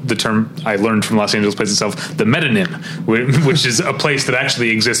Hollywood, the term I learned from Los Angeles Plays Itself, the metonym, which is a place that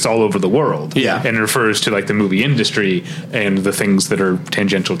actually exists all over the world. Yeah. And refers to like the movie industry and the things that are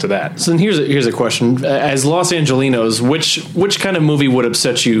tangential to that. So then here's a question. As Los Angelinos, which kind of movie would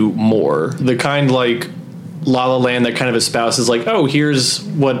upset you more? The kind like La La Land that kind of espouses like, oh, here's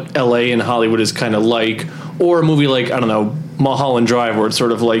what LA and Hollywood is kind of like, or a movie like, I don't know, Mulholland Drive, where it's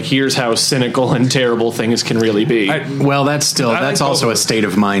sort of like, here's how cynical and terrible things can really be. That's also a state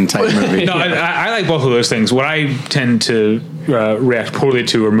of mind type movie. No, I like both of those things. What I tend to react poorly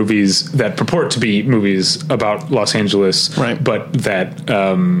to are movies that purport to be movies about Los Angeles, right, but that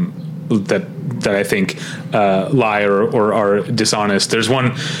I think lie or are dishonest. There's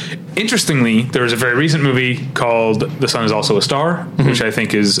one. Interestingly, there was a very recent movie called The Sun Is Also a Star, which I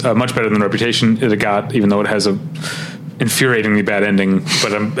think is much better than the reputation it got, even though it has a infuriatingly bad ending.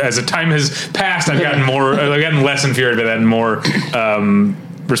 But as the time has passed, I've gotten less infuriated by that and more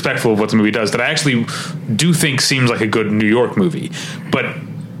respectful of what the movie does, that I actually do think seems like a good New York movie. But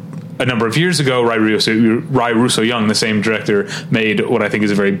a number of years ago, Rai Russo Young, the same director, made what I think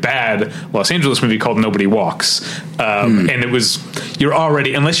is a very bad Los Angeles movie called Nobody Walks. And it was, you're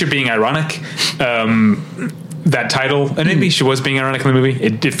already, unless you're being ironic, that title, and maybe she was being ironic in the movie,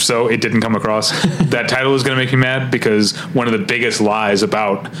 if so, it didn't come across. That title is going to make me mad, because one of the biggest lies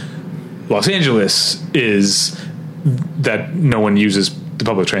about Los Angeles is that no one uses the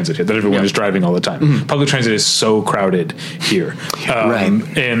public transit here, that everyone is driving all the time. Public transit is so crowded here.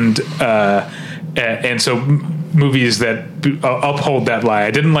 And so movies that uphold that lie.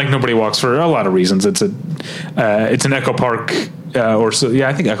 I didn't like Nobody Walks for a lot of reasons. It's an Echo Park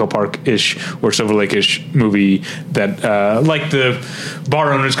I think Echo Park-ish or Silver Lake-ish movie that, like the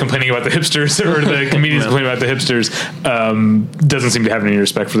bar owners complaining about the hipsters or the comedians complaining about the hipsters, doesn't seem to have any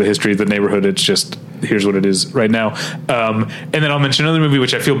respect for the history of the neighborhood. It's just, here's what it is right now. And then I'll mention another movie,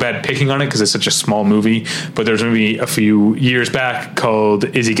 which I feel bad picking on it because it's such a small movie, but there's a movie a few years back called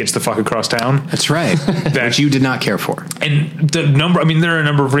Izzy Gets the Fuck Across Town. That's right. Which you did not care for. And there are a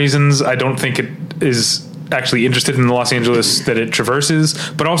number of reasons I don't think it is actually interested in the Los Angeles that it traverses,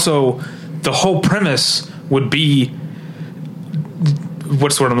 but also the whole premise would be,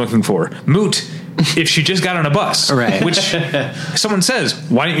 what's the word I'm looking for? Moot. If she just got on a bus, right. Which someone says,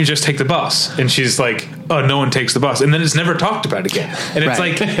 why don't you just take the bus? And she's like, oh, no one takes the bus. And then it's never talked about again. And it's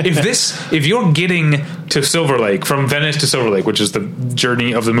like, if you're getting to Silver Lake, from Venice to Silver Lake, which is the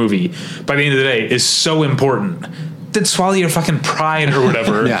journey of the movie, by the end of the day is so important, then swallow your fucking pride or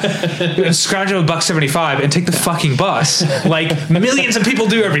whatever. Scrounge up $1.75 and take the fucking bus, like millions of people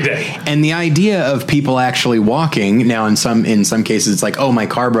do every day. And the idea of people actually walking now, in some cases, it's like, oh, my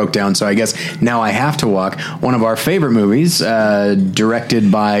car broke down, so I guess now I have to walk. One of our favorite movies,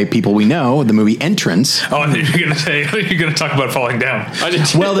 directed by people we know, the movie Entrance. Oh, I think you're gonna talk about falling down.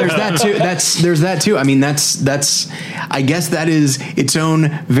 Well, there's that too. There's that too. I mean, that's. I guess that is its own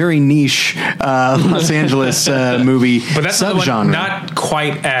very niche Los Angeles movie. movie but that's subgenre. Not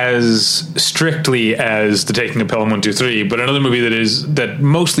quite as strictly as the Taking of Pelham 1, 2, 3, but another movie that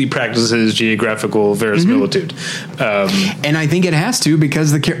mostly practices geographical verisimilitude. And I think it has to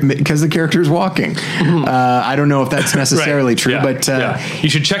because the character is walking. I don't know if that's necessarily true, but you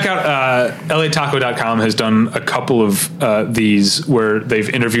should check out LATaco.com has done a couple of these where they've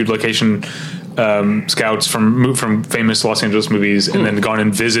interviewed location scouts from famous Los Angeles movies and then gone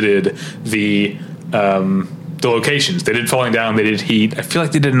and visited the locations. They did Falling Down, they did Heat. I feel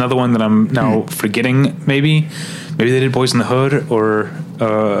like they did another one that I'm now forgetting. Maybe they did Boys in the Hood or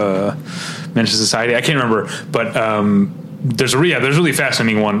Menace to Society. I can't remember, but there's a really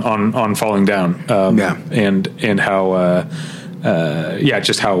fascinating one on Falling Down. And how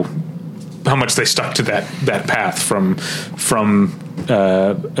just how much they stuck to that path from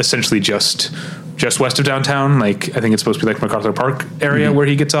essentially just west of downtown. Like, I think it's supposed to be like MacArthur Park area where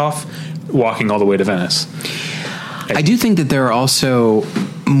he gets off, walking all the way to Venice. I do think that there are also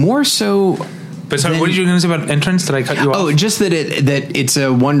more so. But sorry, what did you going to say about Entrance? Did I cut you off? Oh, just that it's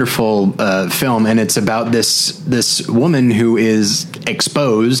a wonderful film, and it's about this woman who is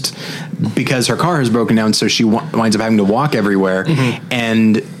exposed because her car has broken down, so she winds up having to walk everywhere,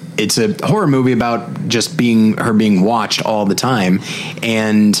 and it's a horror movie about just being watched all the time,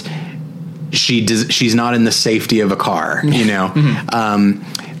 and she's not in the safety of a car, you know.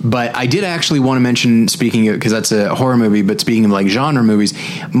 But I did actually want to mention, speaking of, because that's a horror movie, but speaking of like genre movies,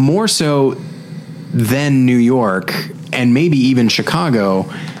 more so than New York and maybe even Chicago,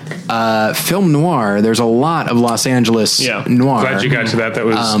 film noir, there's a lot of Los Angeles noir. Glad you got to that. That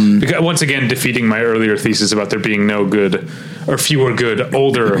was once again defeating my earlier thesis about there being no good or fewer good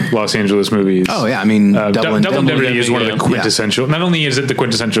older Los Angeles movies. Oh yeah, I mean, Double Indemnity is one of the quintessential. Not only is it the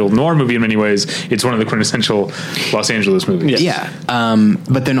quintessential noir movie in many ways, it's one of the quintessential Los Angeles movies. Yeah,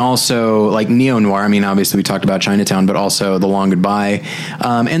 but then also like neo noir. I mean, obviously we talked about Chinatown, but also The Long Goodbye,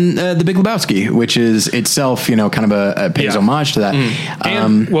 and The Big Lebowski, which is itself, you know, kind of a pays homage to that.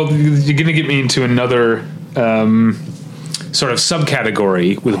 And, well, you're going to get me into another sort of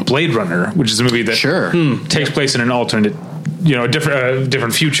subcategory with Blade Runner, which is a movie that takes place in an alternate, you know, a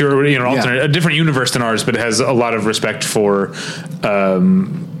different future, you know, alternate, a different universe than ours, but it has a lot of respect for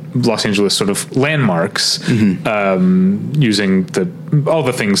Los Angeles sort of landmarks, using all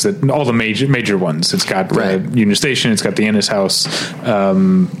the major ones. It's got Union Station, it's got the Ennis House.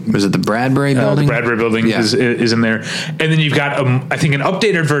 Was it the Bradbury Building? The Bradbury Building is in there. And then you've got, I think, an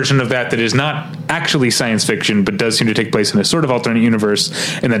updated version of that is not actually science fiction, but does seem to take place in a sort of alternate universe,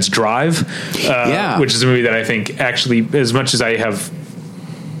 and that's Drive, which is a movie that I think actually, as much as I have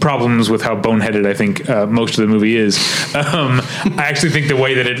problems with how boneheaded I think most of the movie is, I actually think the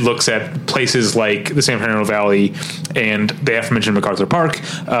way that it looks at places like the San Fernando Valley and the aforementioned MacArthur Park,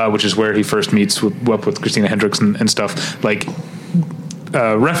 which is where he first meets with Christina Hendricks and stuff, like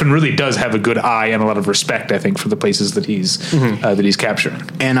Refn really does have a good eye and a lot of respect, I think, for the places that he's capturing.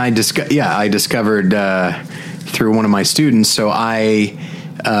 And I discovered through one of my students, so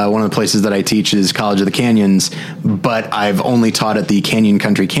one of the places that I teach is College of the Canyons, but I've only taught at the Canyon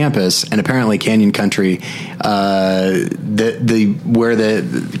Country campus, and apparently Canyon Country, where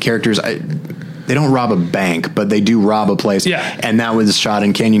the characters, they don't rob a bank, but they do rob a place. Yeah. And that was shot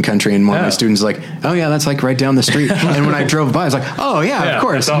in Canyon Country, and one of my students was like, oh yeah, that's like right down the street. And when I drove by, I was like, oh yeah, of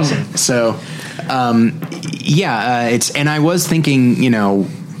course. That's awesome. So, and I was thinking, you know,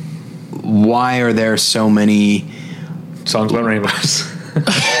 why are there so many songs about rainbows?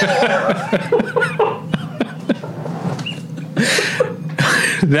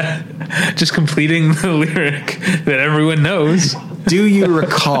 That just completing the lyric that everyone knows. Do you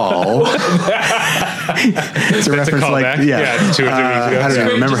recall? It's a reference, like 2 or 3 weeks ago. I don't even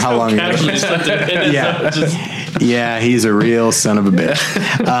remember how long ago. Yeah, he's a real son of a bitch.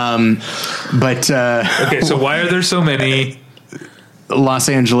 Okay, so why are there so many Los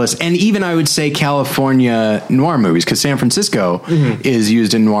Angeles, and even I would say California noir movies, because San Francisco is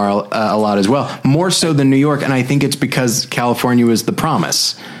used in noir a lot as well, more so than New York, and I think it's because California was the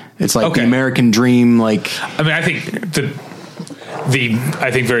promise. It's like the American dream. Like, I mean, I think the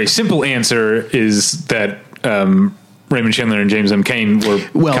very simple answer is that Raymond Chandler and James M. Cain were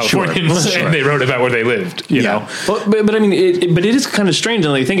Californians, and they wrote about where they lived. You know, but I mean, it is kind of strange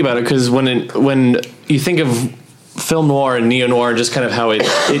when you think about it, because when you think of film noir and neo noir, just kind of how it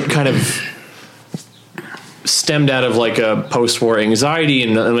kind of stemmed out of like a post-war anxiety,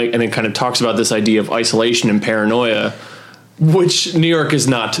 and it kind of talks about this idea of isolation and paranoia, which New York is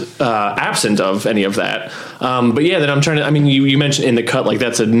not absent of any of that. But yeah, then I'm trying to, I mean, you mentioned In the Cut, like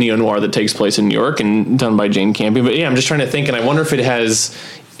that's a neo noir that takes place in New York and done by Jane Campion. But yeah, I'm just trying to think, and I wonder if it has,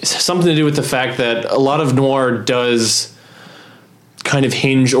 something to do with the fact that a lot of noir does kind of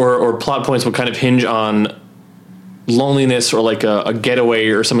hinge, or plot points will kind of hinge on loneliness, or like a getaway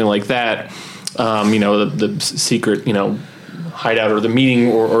or something like that. The secret, hideout, or the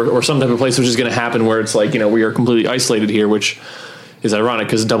meeting, or some type of place which is going to happen where it's like, we are completely isolated here, which is ironic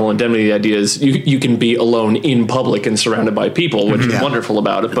because Double Indemnity, the idea is you can be alone in public and surrounded by people, which is wonderful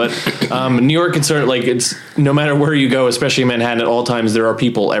about it. But New York, it's no matter where you go, especially in Manhattan, at all times there are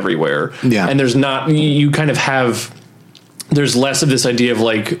people everywhere. Yeah, and there's less of this idea of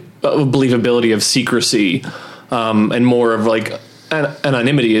like believability of secrecy, and more of like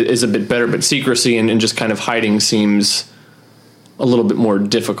anonymity is a bit better, but secrecy and just kind of hiding seems a little bit more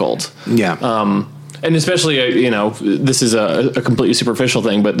difficult. Yeah. And especially, this is a completely superficial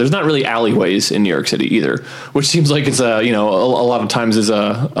thing, but there's not really alleyways in New York City either, which seems like it's a lot of times is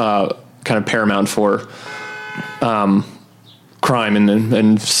a kind of paramount for crime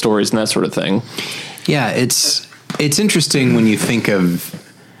and stories and that sort of thing. Yeah, it's interesting when you think of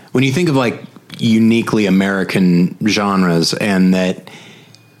like uniquely American genres, and that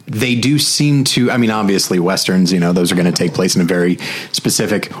they do seem to, obviously Westerns, those are going to take place in a very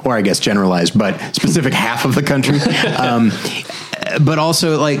specific, or I guess generalized, but specific half of the country. But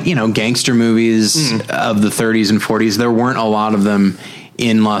also like, gangster movies of the 30s and 40s, there weren't a lot of them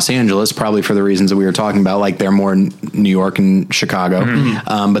in Los Angeles, probably for the reasons that we were talking about. Like they're more in New York and Chicago.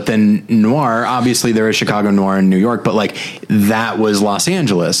 But then noir, obviously there is Chicago noir in New York, but like that was Los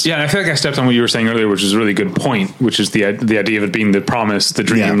Angeles. Yeah. And I feel like I stepped on what you were saying earlier, which is a really good point, which is the idea of it being the promise, the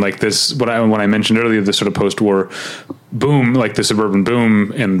dream, like this, when I mentioned earlier, this sort of post-war boom, like the suburban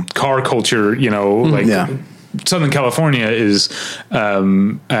boom and car culture, Southern California is, now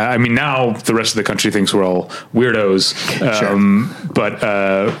the rest of the country thinks we're all weirdos,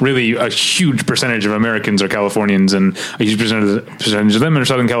 but really a huge percentage of Americans are Californians, and a huge percentage of them are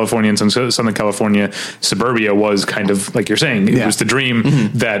Southern Californians, and Southern California suburbia was kind of, like you're saying, it was the dream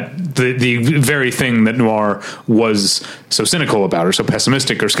that the very thing that noir was so cynical about, or so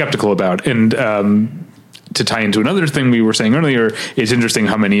pessimistic or skeptical about. And to tie into another thing we were saying earlier, it's interesting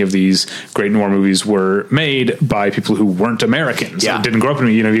how many of these great noir movies were made by people who weren't Americans. Yeah. Didn't grow up in,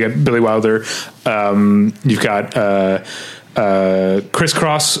 you got Billy Wilder. You've got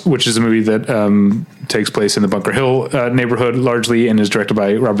Crisscross, which is a movie that takes place in the Bunker Hill neighborhood largely, and is directed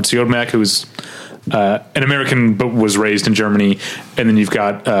by Robert Siodmak, who is an American but was raised in Germany. And then you've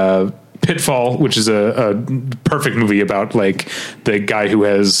got Pitfall, which is a perfect movie about like the guy who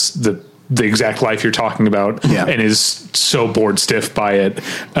has the exact life you're talking about, and is so bored stiff by it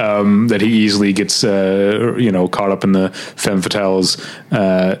that he easily gets caught up in the femme fatales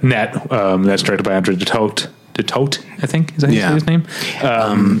net. That's directed by Andre Dutoit, I think, is that his name?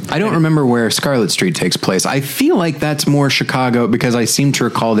 I don't remember where Scarlet Street takes place. I feel like that's more Chicago, because I seem to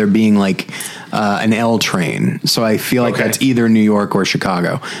recall there being like an L train, so I feel like that's either New York or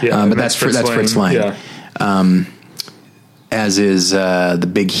Chicago. But that's Fritz Lang. As is the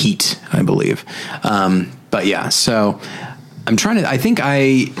Big Heat, I believe. But yeah, so I'm trying to. I think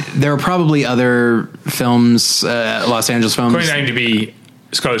there are probably other films, Los Angeles films. According to IMDb,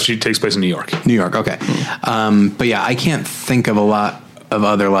 Scarlet Street takes place in New York. New York, okay. But yeah, I can't think of a lot of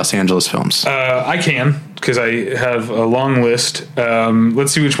other Los Angeles films. I can, because I have a long list.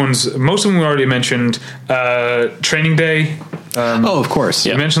 Let's see which ones. Most of them we already mentioned. Training Day. Of course.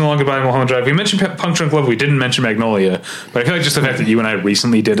 We mentioned The Long Goodbye, Mulholland Drive. We mentioned Punk Drunk Love. We didn't mention Magnolia. But I feel like just the fact that you and I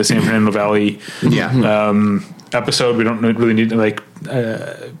recently did a San Fernando Valley episode, we don't really need to, like...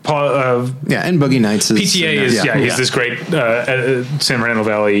 and Boogie Nights is... PTA is, he's this great San Fernando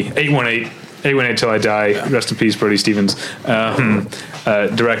Valley, 818 Till I Die, rest in peace, Brody Stevens,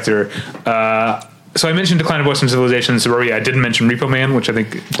 director. So I mentioned Decline of Western Civilization and Suburbia. I didn't mention Repo Man, which I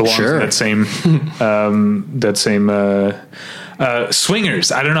think belongs in that same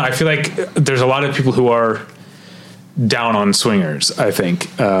Swingers. I don't know. I feel like there's a lot of people who are down on Swingers, I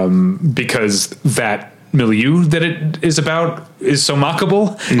think, because that milieu that it is about is so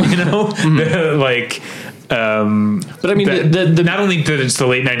mockable, but I mean, the not only that it's the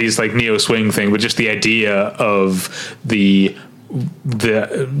late 90s like neo swing thing, but just the idea of the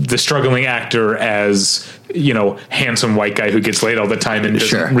struggling actor as, handsome white guy who gets laid all the time and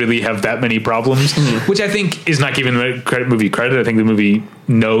doesn't really have that many problems, which I think is not giving the movie credit. I think the movie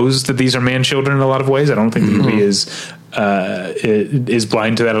knows that these are man children in a lot of ways. I don't think the movie is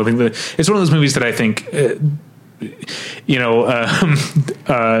blind to that. I don't think that it's one of those movies that I think, Tom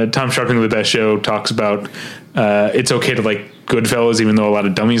Sharpling of The Best Show talks about, it's okay to like Goodfellas, even though a lot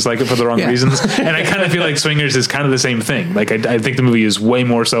of dummies like it for the wrong reasons. And I kind of feel like Swingers is kind of the same thing. Like, I think the movie is way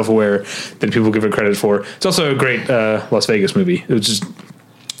more self-aware than people give it credit for. It's also a great Las Vegas movie. It's just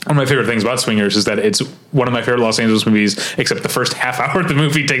one of my favorite things about Swingers is that it's one of my favorite Los Angeles movies, except the first half hour of the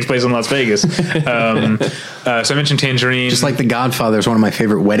movie takes place in Las Vegas. So I mentioned Tangerine. Just like The Godfather is one of my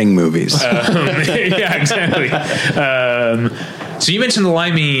favorite wedding movies. Yeah, exactly. So you mentioned the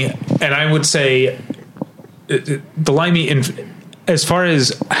Limey, and I would say the Limey, as far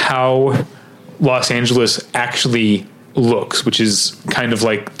as how Los Angeles actually looks, which is kind of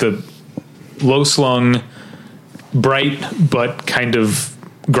like the low-slung, bright, but kind of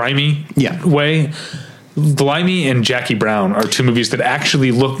grimy way. The Limey and Jackie Brown are two movies that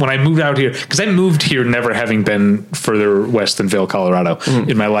actually look, when I moved out here, because I moved here never having been further west than Vail, Colorado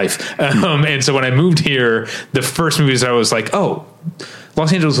in my life. And so when I moved here, the first movies I was like, oh,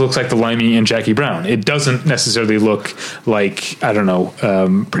 Los Angeles looks like the Limey and Jackie Brown. It doesn't necessarily look like, I don't know,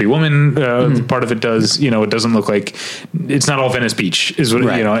 Pretty Woman. Part of it does, you know, it doesn't look like, it's not all Venice Beach is what,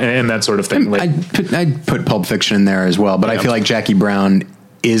 you know, and that sort of thing. I'd put Pulp Fiction in there as well, but I feel like Jackie Brown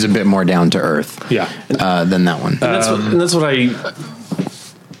is a bit more down to earth than that one. And that's what I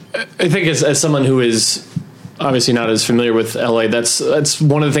think as someone who is obviously not as familiar with LA, that's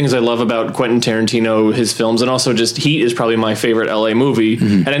one of the things I love about Quentin Tarantino, his films, and also just Heat is probably my favorite LA movie.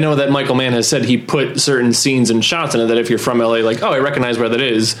 And I know that Michael Mann has said he put certain scenes and shots in it that if you're from LA, like, oh, I recognize where that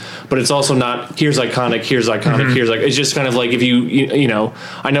is, but it's also not here's iconic, here's like, it's just kind of like if you know,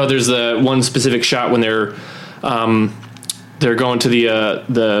 I know there's the one specific shot when they're going to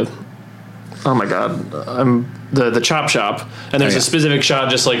the oh my god, the chop shop, and there's a specific shot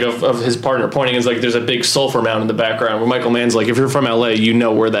just like of his partner pointing. It's like there's a big sulfur mound in the background where Michael Mann's like, if you're from LA, you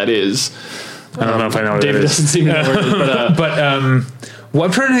know where that is. I don't know if I know where David that is. doesn't seem to know where it is, well,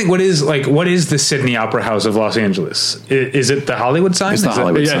 I'm trying to think what is the Sydney Opera House of Los Angeles? Is it the Hollywood sign? It's the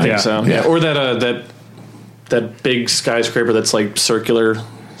Hollywood sign. I think so. Yeah. Or that big skyscraper that's like circular.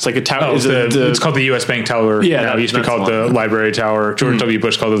 It's like a tower. It's called the U.S. Bank Tower. Yeah, now. It used to be called the Library Tower. George W.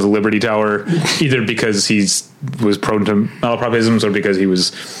 Bush called it the Liberty Tower, either because he was prone to malapropisms or because he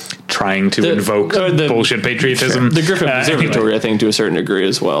was trying to invoke bullshit patriotism. The Griffith Observatory, I think, to a certain degree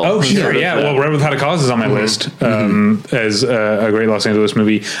as well. Oh, sure, yeah. Well, Red Without a Cause is on my list as a great Los Angeles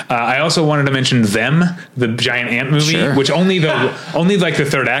movie. I also wanted to mention Them, the giant ant movie, which only like the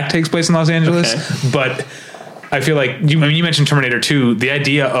third act takes place in Los Angeles, but I feel like you mentioned Terminator 2. The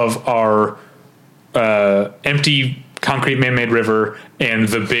idea of our empty concrete man-made river and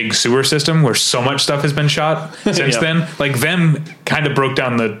the big sewer system where so much stuff has been shot since then, like Them kind of broke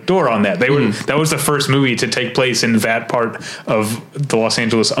down the door on that. That was the first movie to take place in that part of the Los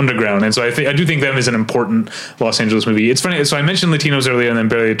Angeles underground. And so I do think Them is an important Los Angeles movie. It's funny. So I mentioned Latinos earlier and then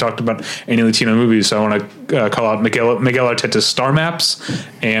barely talked about any Latino movies. So I want to call out Miguel Arteta's Star Maps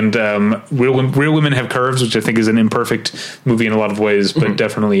and Real Women Have Curves, which I think is an imperfect movie in a lot of ways, but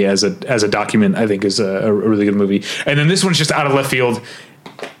definitely as a document, I think is a really good movie. And then this one's just out of left field.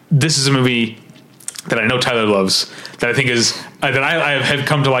 This is a movie that I know Tyler loves, that I think is that I have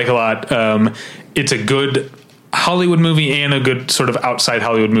come to like a lot. It's a good Hollywood movie and a good sort of outside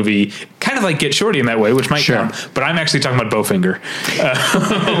Hollywood movie, kind of like Get Shorty in that way, which might count. But I'm actually talking about Bowfinger.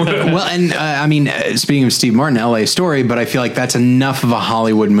 Well, and I mean, speaking of Steve Martin, L.A. Story, but I feel like that's enough of a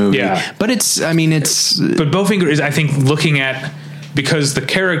Hollywood movie. Yeah. But it's. But Bowfinger is, I think, looking at. Because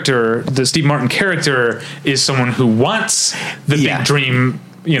the Steve Martin character is someone who wants the big dream,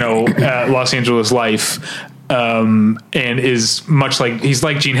 Los Angeles life, and is much like, he's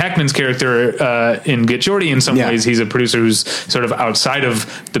like Gene Hackman's character in Get Shorty in some ways. He's a producer who's sort of outside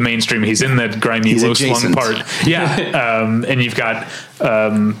of the mainstream. He's in that grimy, low-slung part. Yeah. And you've got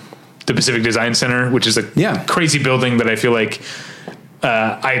the Pacific Design Center, which is a crazy building that I feel like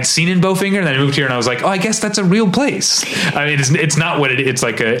I had seen in Bowfinger, and then I moved here and I was like, oh, I guess that's a real place. I mean, it's not what it's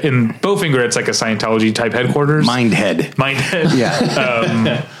like in Bowfinger, it's like a Scientology type headquarters. Mindhead.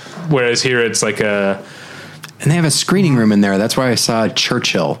 Yeah. Whereas here it's like and they have a screening room in there. That's why I saw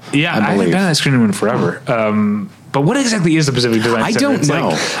Churchill. Yeah. I haven't been in that screening room forever. But what exactly is the Pacific Design Center? I don't know.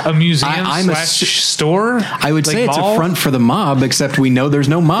 Like a museum store? I would say it's a front for the mob, except we know there's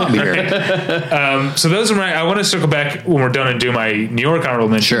no mob here. So those are I want to circle back when we're done and do my New York honorable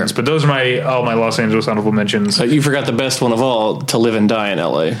mentions. Sure. But those are all my Los Angeles honorable mentions. You forgot the best one of all, To Live and Die in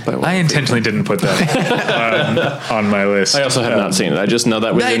L.A. I intentionally didn't put that on my list. I also have not seen it. I just know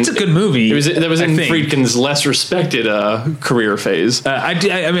that was it's a good movie. That was in Friedkin's less respected career phase. I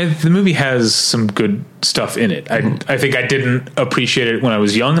mean, the movie has some good stuff in it. I think I didn't appreciate it when I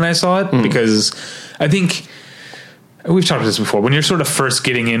was young and I saw it because I think we've talked about this before. When you're sort of first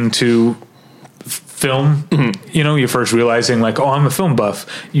getting into film, you're first realizing like, oh, I'm a film buff.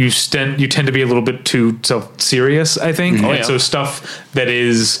 You tend to be a little bit too self-serious, I think. So stuff that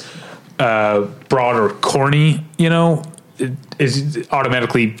is broad or corny, is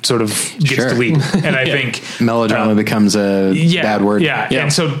automatically sort of gets to lead. And I think melodrama becomes a bad word. Yeah.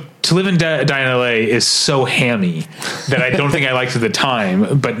 And so To Live and Die in LA is so hammy that I don't think I liked it at the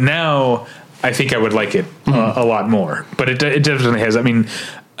time, but now I think I would like it a lot more. But it definitely has. I mean,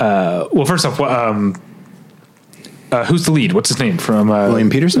 well, first off, who's the lead? What's his name? From William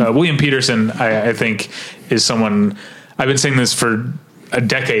Peterson? William Peterson, I think, is someone. I've been saying this for a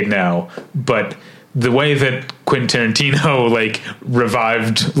decade now, but the way that Quentin Tarantino like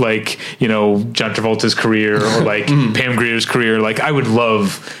revived like, you know, John Travolta's career or like Pam Grier's career, like I would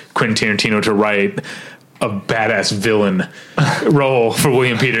love Quentin Tarantino to write a badass villain role for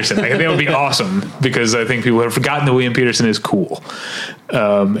William Peterson. I think that would be awesome because I think people have forgotten that William Peterson is cool.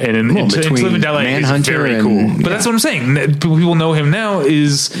 And in To Live and Die is very cool. But that's what I'm saying. People know him now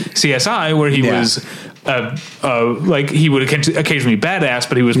is CSI, where he was like he would occasionally be badass,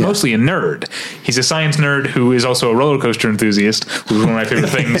 but he was mostly a nerd. He's a science nerd who is also a roller coaster enthusiast, which is one of my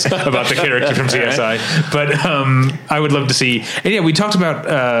favorite things about the character from CSI. But I would love to see. And we talked about.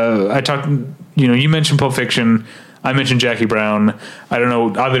 You know, you mentioned Pulp Fiction. I mentioned Jackie Brown. I don't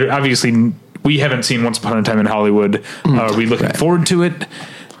know. Obviously, we haven't seen Once Upon a Time in Hollywood. Are we looking forward to it?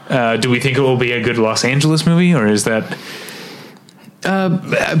 Do we think it will be a good Los Angeles movie, or is that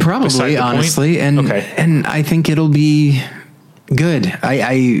probably honestly? And I think it'll be good.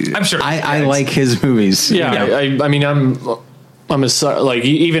 I'm sure. I like his movies. Yeah, you know? I mean, I'm like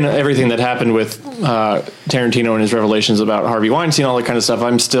even everything that happened with Tarantino and his revelations about Harvey Weinstein, all that kind of stuff.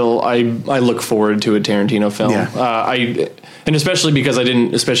 I look forward to a Tarantino film. And especially because I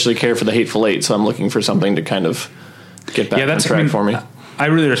didn't especially care for The Hateful Eight, so I'm looking for something to kind of get back on track for me. I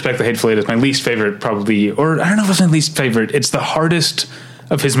really respect The Hateful Eight. It's my least favorite, probably, or I don't know if it's my least favorite. It's the hardest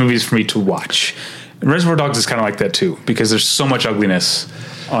of his movies for me to watch. And Reservoir Dogs is kind of like that too, because there's so much ugliness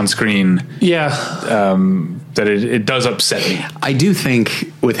on screen. That it does upset me. I do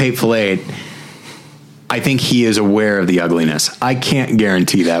think with Hateful Eight, I think he is aware of the ugliness. I can't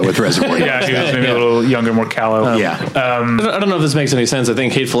guarantee that with Reservoir Dogs. He was maybe a little younger, more callow. I don't know if this makes any sense. I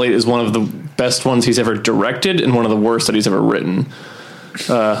think Hateful Eight is one of the best ones he's ever directed and one of the worst that he's ever written.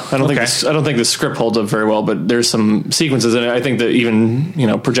 I don't think the script holds up very well, but there's some sequences in it. I think that even, you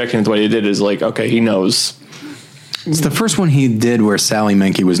know, projecting it the way he did is like, okay, he knows. It's the first one he did where Sally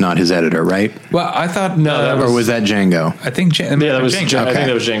Menke was not his editor, right? Well, I thought or was that Django? I think that was Django. I think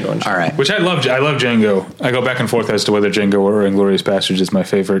that was Django. All right, which I love. I love Django. I go back and forth as to whether Django or Inglourious Basterds is my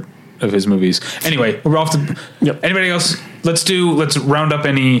favorite of his movies. Anyway, we're off to. Anybody else? Let's round up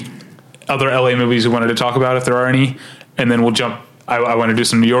any other LA movies we wanted to talk about if there are any, and then we'll jump. I want to do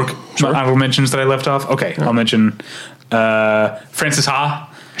some New York honorable mentions that I left off. Okay, I'll mention Frances Ha.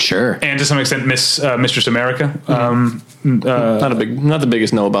 Sure, and to some extent, Mistress America. Not the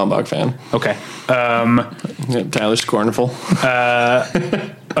biggest Noah Baumbach fan. Okay, Tyler Scornful.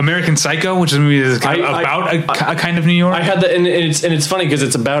 American Psycho, which is a movie that's about a kind of New York. I had that, and it's funny because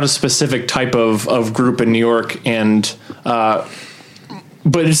it's about a specific type of group in New York, and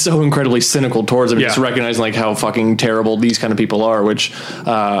but it's so incredibly cynical towards them. Just recognizing like how fucking terrible these kind of people are, which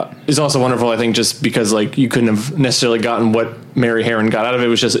is also wonderful. I think just because like you couldn't have necessarily gotten what Mary Herron got out of it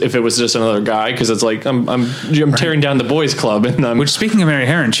was just if it was just another guy, because it's like I'm tearing down the boys club. And which, speaking of Mary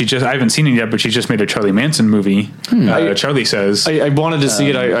Herron, I haven't seen it yet, but she just made a Charlie Manson movie. Charlie Says. I wanted to see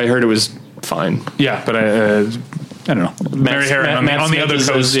it. I heard it was fine. Yeah, but I don't know. Mary Herron on the other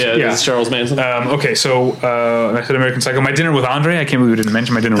coast. It's Charles Manson. Okay, so I said American Psycho. My Dinner with Andre. I can't believe we didn't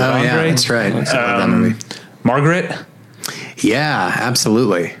mention My Dinner with Andre. Yeah, that's right. That movie. Margaret. Yeah,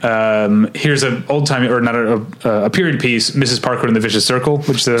 absolutely. Here's an old time, or not a period piece, Mrs. Parker and the Vicious Circle,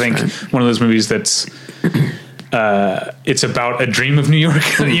 which is, I think, one of those movies that's it's about a dream of New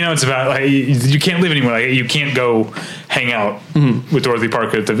York. You know, it's about like you can't live anywhere. Like you can't go hang out with Dorothy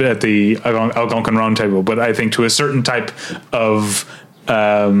Parker at the Algonquin Round Table. But I think to a certain type of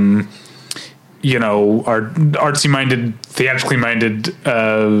artsy minded, theatrically minded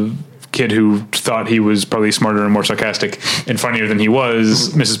kid who thought he was probably smarter and more sarcastic and funnier than he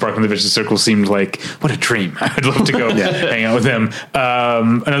was, Mrs. Parker and the Vicious Circle seemed like what a dream. I'd love to go hang out with him.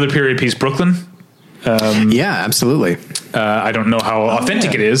 Another period piece, Brooklyn. Yeah, absolutely. I don't know how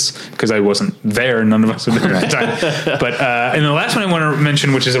authentic it is because I wasn't there. None of us were there at the time. But and the last one I want to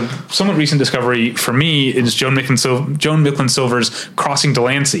mention, which is a somewhat recent discovery for me, is Joan Micklin Silver's Crossing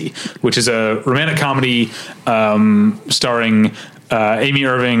Delancey, which is a romantic comedy starring Amy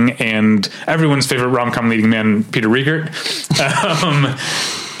Irving and everyone's favorite rom-com leading man, Peter Riegert.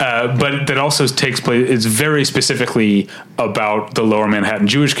 But that also takes place. It's very specifically about the Lower Manhattan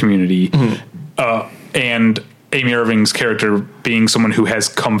Jewish community. And Amy Irving's character being someone who has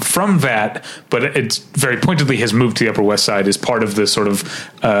come from that, but it's very pointedly has moved to the Upper West Side as part of this sort of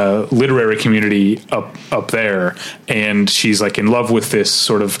literary community up there, and she's like in love with this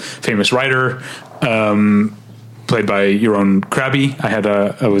sort of famous writer, played by Yaron Krabi.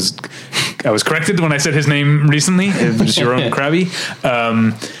 I was corrected when I said his name recently. It was Yaron Krabi.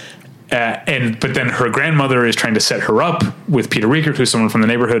 But then her grandmother is trying to set her up with Peter Riegert, who's someone from the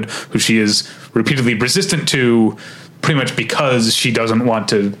neighborhood who she is repeatedly resistant to, pretty much because she doesn't want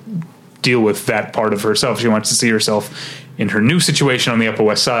to deal with that part of herself. She wants to see herself in her new situation on the Upper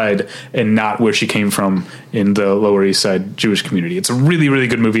West Side and not where she came from in the Lower East Side Jewish community. It's a really, really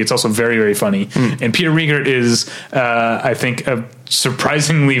good movie. It's also very, very funny. And Peter Riegert is, I think, a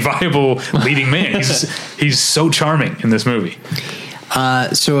surprisingly viable leading man. He's so charming in this movie.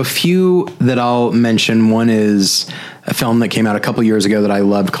 So a few that I'll mention. One is a film that came out a couple years ago that I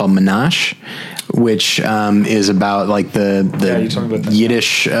loved called Menashe, which is about like the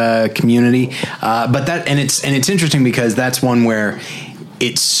Yiddish community. But that and it's interesting because that's one where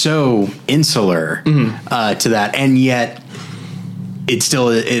it's so insular to that, and yet it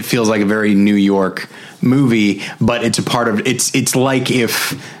feels like a very New York movie. But it's a part of it's like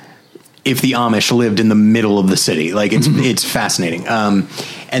if the Amish lived in the middle of the city. Like it's fascinating.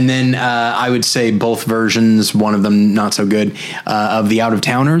 And then I would say both versions, one of them not so good, of The Out of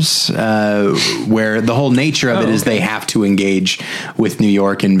Towners, where the whole nature of it is they have to engage with New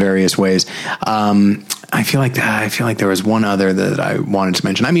York in various ways. I feel like there was one other that I wanted to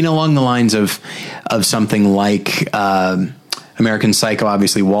mention. I mean, along the lines of something like American Psycho,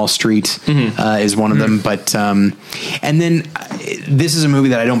 obviously Wall Street is one of them, but and then this is a movie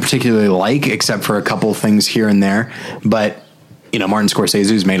that I don't particularly like, except for a couple things here and there. But you know, Martin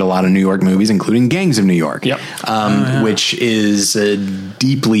Scorsese has made a lot of New York movies, including Gangs of New York, which is a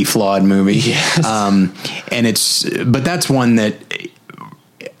deeply flawed movie. Yes. But that's one that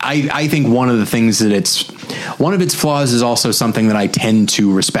I think one of the things that one of its flaws is also something that I tend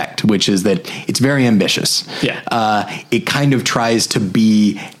to respect, which is that it's very ambitious. Yeah. It kind of tries to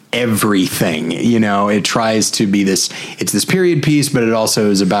be everything, you know. It tries to be it's this period piece, but it also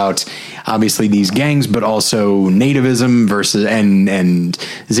is about obviously these gangs, but also nativism versus and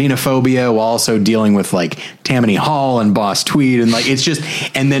xenophobia, while also dealing with like Tammany Hall and Boss Tweed, and like it's just,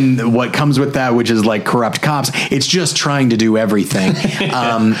 and then what comes with that, which is like corrupt cops. It's just trying to do everything.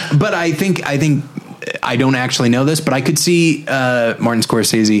 But I think I don't actually know this, but I could see Martin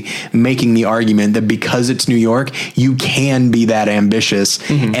Scorsese making the argument that because it's New York, you can be that ambitious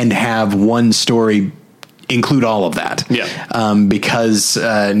and have one story include all of that. Yeah. Because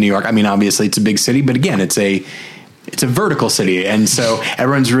New York, I mean, obviously it's a big city, but again, it's a vertical city, and so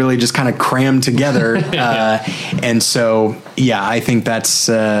everyone's really just kind of crammed together. And so, yeah, I think that's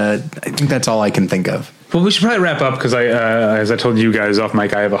all I can think of. Well, we should probably wrap up because as I told you guys off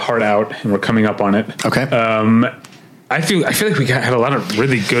mic, I have a heart out and we're coming up on it. Okay. I feel like we had a lot of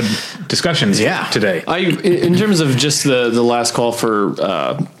really good discussions today. In terms of just the last call for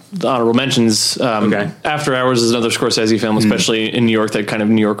the honorable mentions, After Hours is another Scorsese film, especially in New York, that kind of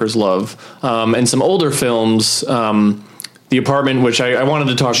New Yorkers love. And some older films, The Apartment, which I wanted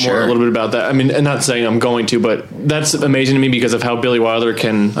to talk more a little bit about that. I mean, and not saying I'm going to, but that's amazing to me because of how Billy Wilder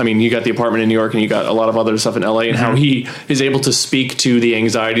you got The Apartment in New York and you got a lot of other stuff in LA, and how he is able to speak to the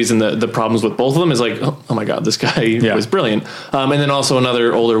anxieties and the problems with both of them is like, oh my God, this guy was brilliant. And then also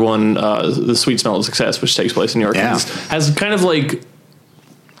another older one, The Sweet Smell of Success, which takes place in New York, has kind of like,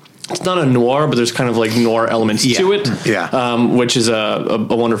 it's not a noir, but there's kind of like noir elements to it. Yeah. Which is a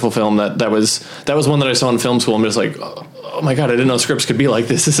wonderful film that was one that I saw in film school and was like, oh my God, I didn't know scripts could be like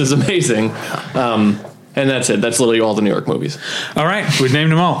this. This is amazing. And that's it. That's literally all the New York movies. All right. We've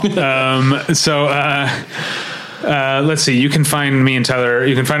named them all. Let's see. You can find me and Tyler.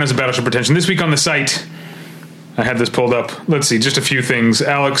 You can find us at Battleship Pretension this week on the site. I had this pulled up. Let's see, just a few things.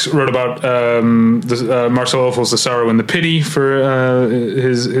 Alex wrote about Marcel Ophuls' The Sorrow and the Pity for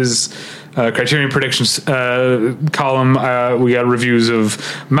his Criterion Predictions column. We got reviews of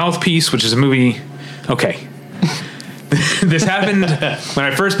Mouthpiece, which is a movie. Okay. This happened when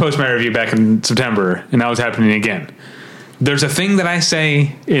I first posted my review back in September, and now it's happening again. There's a thing that I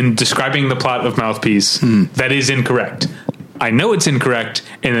say in describing the plot of Mouthpiece that is incorrect. I know it's incorrect.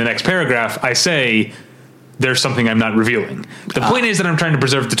 In the next paragraph, I say there's something I'm not revealing. The point is that I'm trying to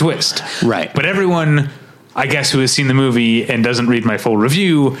preserve the twist. Right. But everyone, I guess, who has seen the movie and doesn't read my full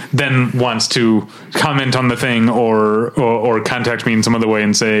review then wants to comment on the thing or contact me in some other way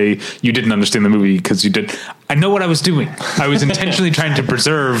and say, you didn't understand the movie because you did. I know what I was doing. I was intentionally trying to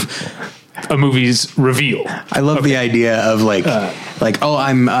preserve a movie's reveal. I love the idea of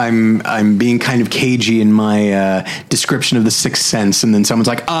I'm being kind of cagey in my description of The Sixth Sense, and then someone's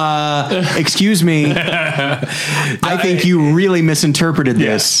like, excuse me, I think you really misinterpreted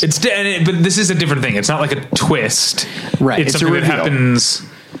this. But this is a different thing. It's not like a twist, right? It's something that happens,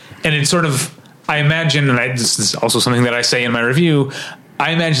 and it's sort of. I imagine, and this is also something that I say in my review.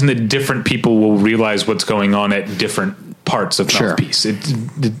 I imagine that different people will realize what's going on at different parts of Mouthpiece.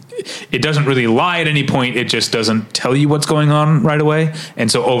 It doesn't really lie at any point. It just doesn't tell you what's going on right away. And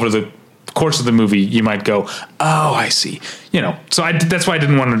so over the course of the movie, you might go, oh, I see. So that's why I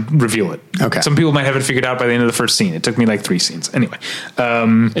didn't want to reveal it. Okay. Some people might have it figured out by the end of the first scene. It took me like 3 scenes. Anyway.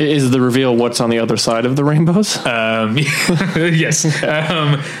 Is the reveal what's on the other side of the rainbows? Yes.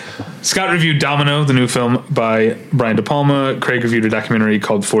 Scott reviewed Domino, the new film by Brian De Palma. Craig reviewed a documentary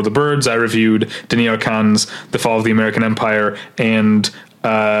called For the Birds. I reviewed Denis Arcand's The Fall of the American Empire and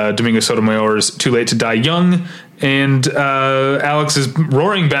Domingo Sotomayor's Too Late to Die Young. And Alex is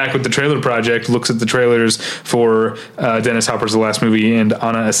roaring back with the trailer project, looks at the trailers for Dennis Hopper's The Last Movie and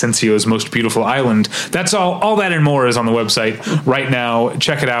Ana Asensio's Most Beautiful Island. That's all that and more is on the website right now.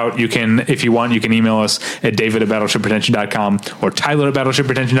 Check it out. You can, if you want, you can email us at david@battleshippretension.com or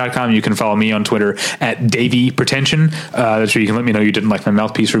tyler@battleshippretension.com. You can follow me on Twitter at DavyPretension. That's where you can let me know you didn't like my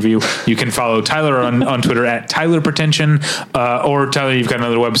Mouthpiece review. You can follow Tyler on Twitter at TylerPretension. Or Tyler, you've got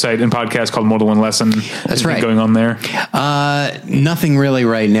another website and podcast called More Than One Lesson. That's right. Going on there? Nothing really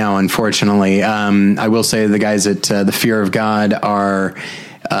right now, unfortunately. I will say the guys at The Fear of God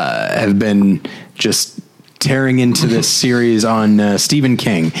have been just tearing into this series on Stephen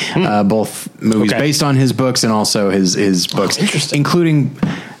King, both movies based on his books and also his books, including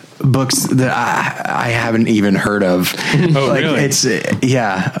books that I haven't even heard of. Really? It's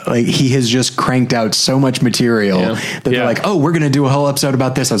he has just cranked out so much material that they're like, oh, we're going to do a whole episode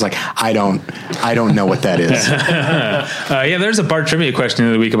about this. I was like, I don't know what that is. There's a Bart trivia question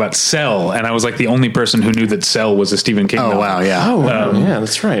of the week about Cell, and I was like the only person who knew that Cell was a Stephen King novel. Wow, yeah. Yeah,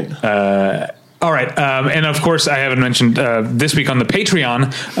 that's right. All right, and of course, I haven't mentioned this week on the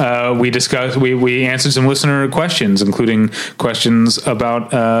Patreon. We answered some listener questions, including questions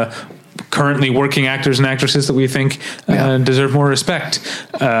about currently working actors and actresses that we think deserve more respect.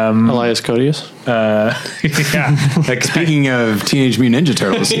 Elias Koteas. Speaking of Teenage Mutant Ninja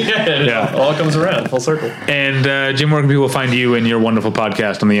Turtles, all comes around, full circle. And Jim, where can people find you and your wonderful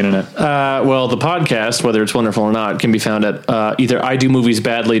podcast on the internet? Well, the podcast, whether it's wonderful or not, can be found at either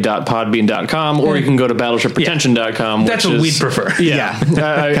idomoviesbadly.podbean.com or you can go to battleshippretension.com. That's what we'd prefer.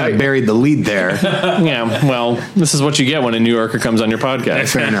 I buried the lead there. Well, this is what you get when a New Yorker comes on your podcast.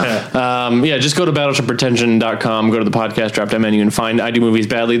 Fair enough. Just go to battleshippretension.com, go to the podcast drop-down menu and find I Do Movies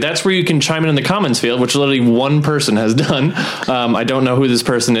Badly. That's where you can chime in the comments field, which literally one person has done. I don't know who this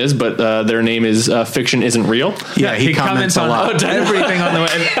person is, but their name is Fiction Isn't Real. Yeah, he comments a lot. Everything on the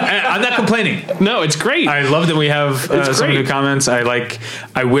I'm not complaining. No, it's great. I love that we have someone who comments.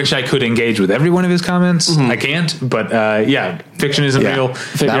 I wish I could engage with every one of his comments. I can't, but Fiction Isn't Real.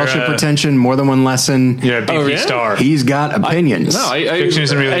 Battleship Pretension, More Than One Lesson. BP Star. He's got opinions. Fiction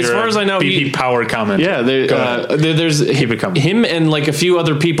Isn't Real. As far as I know, BP Power comment. Yeah, there's him and like a few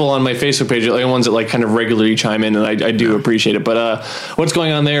other people on my Facebook page, like ones that like kind of regularly chime in, and I do appreciate it. But what's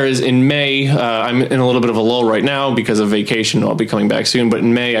going on there is in May, I'm in a little bit of a lull right now because of vacation. I'll be coming back soon. But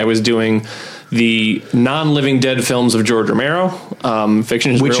in May, I was doing the non-living dead films of George Romero.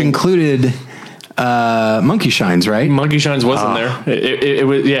 Fiction is which real. Included Monkey Shines, right? Monkey Shines wasn't there.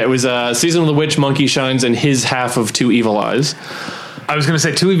 It was Season of the Witch, Monkey Shines, and his half of Two Evil Eyes. I was going to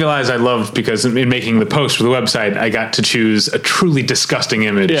say Two Evil Eyes I loved because in making the post for the website, I got to choose a truly disgusting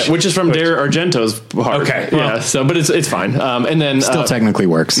image. Yeah, which is from Dario Argento's part. Okay. But it's fine. And then still technically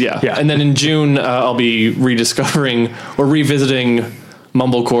works. Yeah. And then in June, I'll be rediscovering or revisiting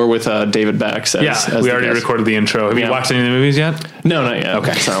Mumblecore with David Bax. We already recorded the intro. Have you watched any of the movies yet? No, not yet.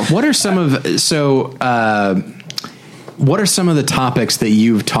 Okay. So what are some of the topics that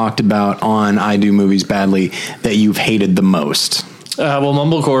you've talked about on I Do Movies Badly that you've hated the most? Well,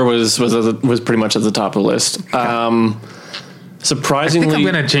 Mumblecore was pretty much at the top of the list. Surprisingly, I think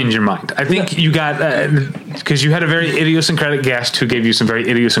I'm going to change your mind. I think you got because you had a very idiosyncratic guest who gave you some very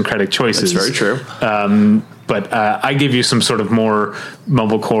idiosyncratic choices. That's very true. But I gave you some sort of more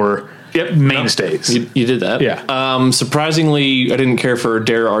Mumblecore mainstays. You did that. Yeah. Surprisingly, I didn't care for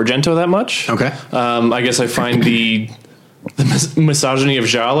Dario Argento that much. Okay. I guess I find the misogyny of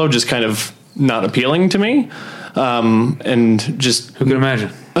Giallo just kind of not appealing to me. And just who can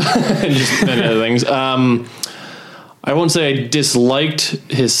imagine? Just many other things. I won't say I disliked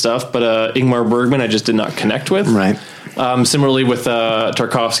his stuff, but Ingmar Bergman I just did not connect with. Right. Similarly with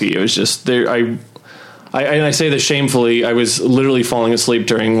Tarkovsky, it was just there. I say this shamefully. I was literally falling asleep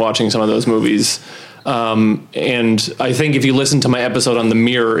during watching some of those movies. And I think if you listen to my episode on The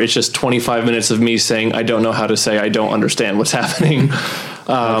Mirror, it's just 25 minutes of me saying, I don't know how to say, I don't understand what's happening.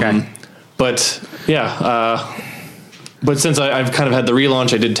 Okay. But yeah, but since I've kind of had the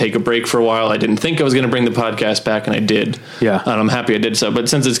relaunch, I did take a break for a while. I didn't think I was going to bring the podcast back, and I did. Yeah. And I'm happy I did so. But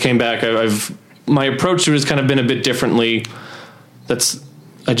since it's came back, my approach to it has kind of been a bit differently.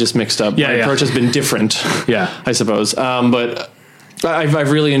 I just mixed up. Yeah, my approach has been different. Yeah. I suppose. But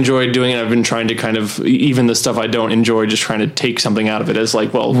I've really enjoyed doing it. I've been trying to kind of, even the stuff I don't enjoy, just trying to take something out of it as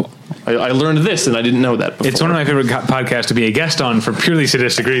like, well, I learned this and I didn't know that before. It's one of my favorite podcasts to be a guest on for purely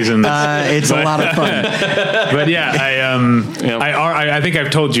sadistic reasons. It's a lot of fun. But yeah, I think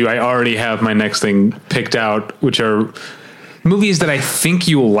I've told you I already have my next thing picked out, which are movies that I think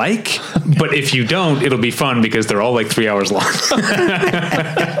you'll like, but if you don't, it'll be fun because they're all like 3 hours long.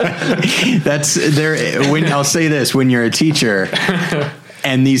 That's there. I'll say this: when you're a teacher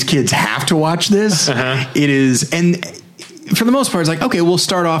and these kids have to watch this, it is, and for the most part, it's like, okay, we'll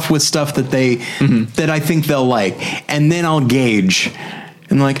start off with stuff that that I think they'll like, and then I'll gauge,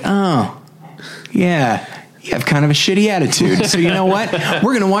 and like, oh, yeah. You have kind of a shitty attitude. So you know what?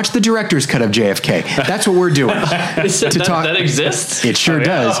 We're going to watch the director's cut of JFK. That's what we're doing. That exists? It sure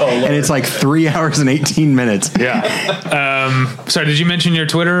does. And it's like 3 hours and 18 minutes. Yeah. Sorry, did you mention your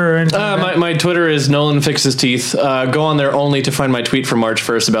Twitter or anything? My Twitter is Nolan Fixes Teeth. Go on there only to find my tweet from March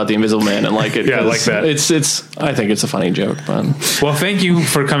 1st about the Invisible Man and like it. Yeah, I like that. I think it's a funny joke. But. Well, thank you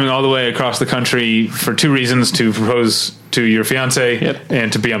for coming all the way across the country for 2 reasons: to propose to your fiance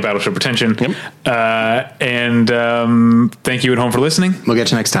and to be on Battleship Retention. Yep. And thank you at home for listening. We'll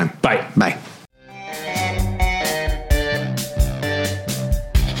get you next time. Bye. Bye.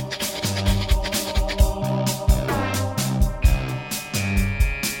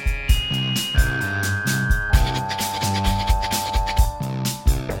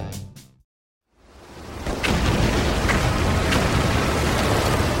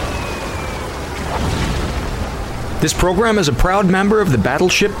 This program is a proud member of the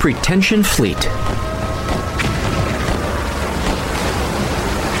Battleship Pretension Fleet.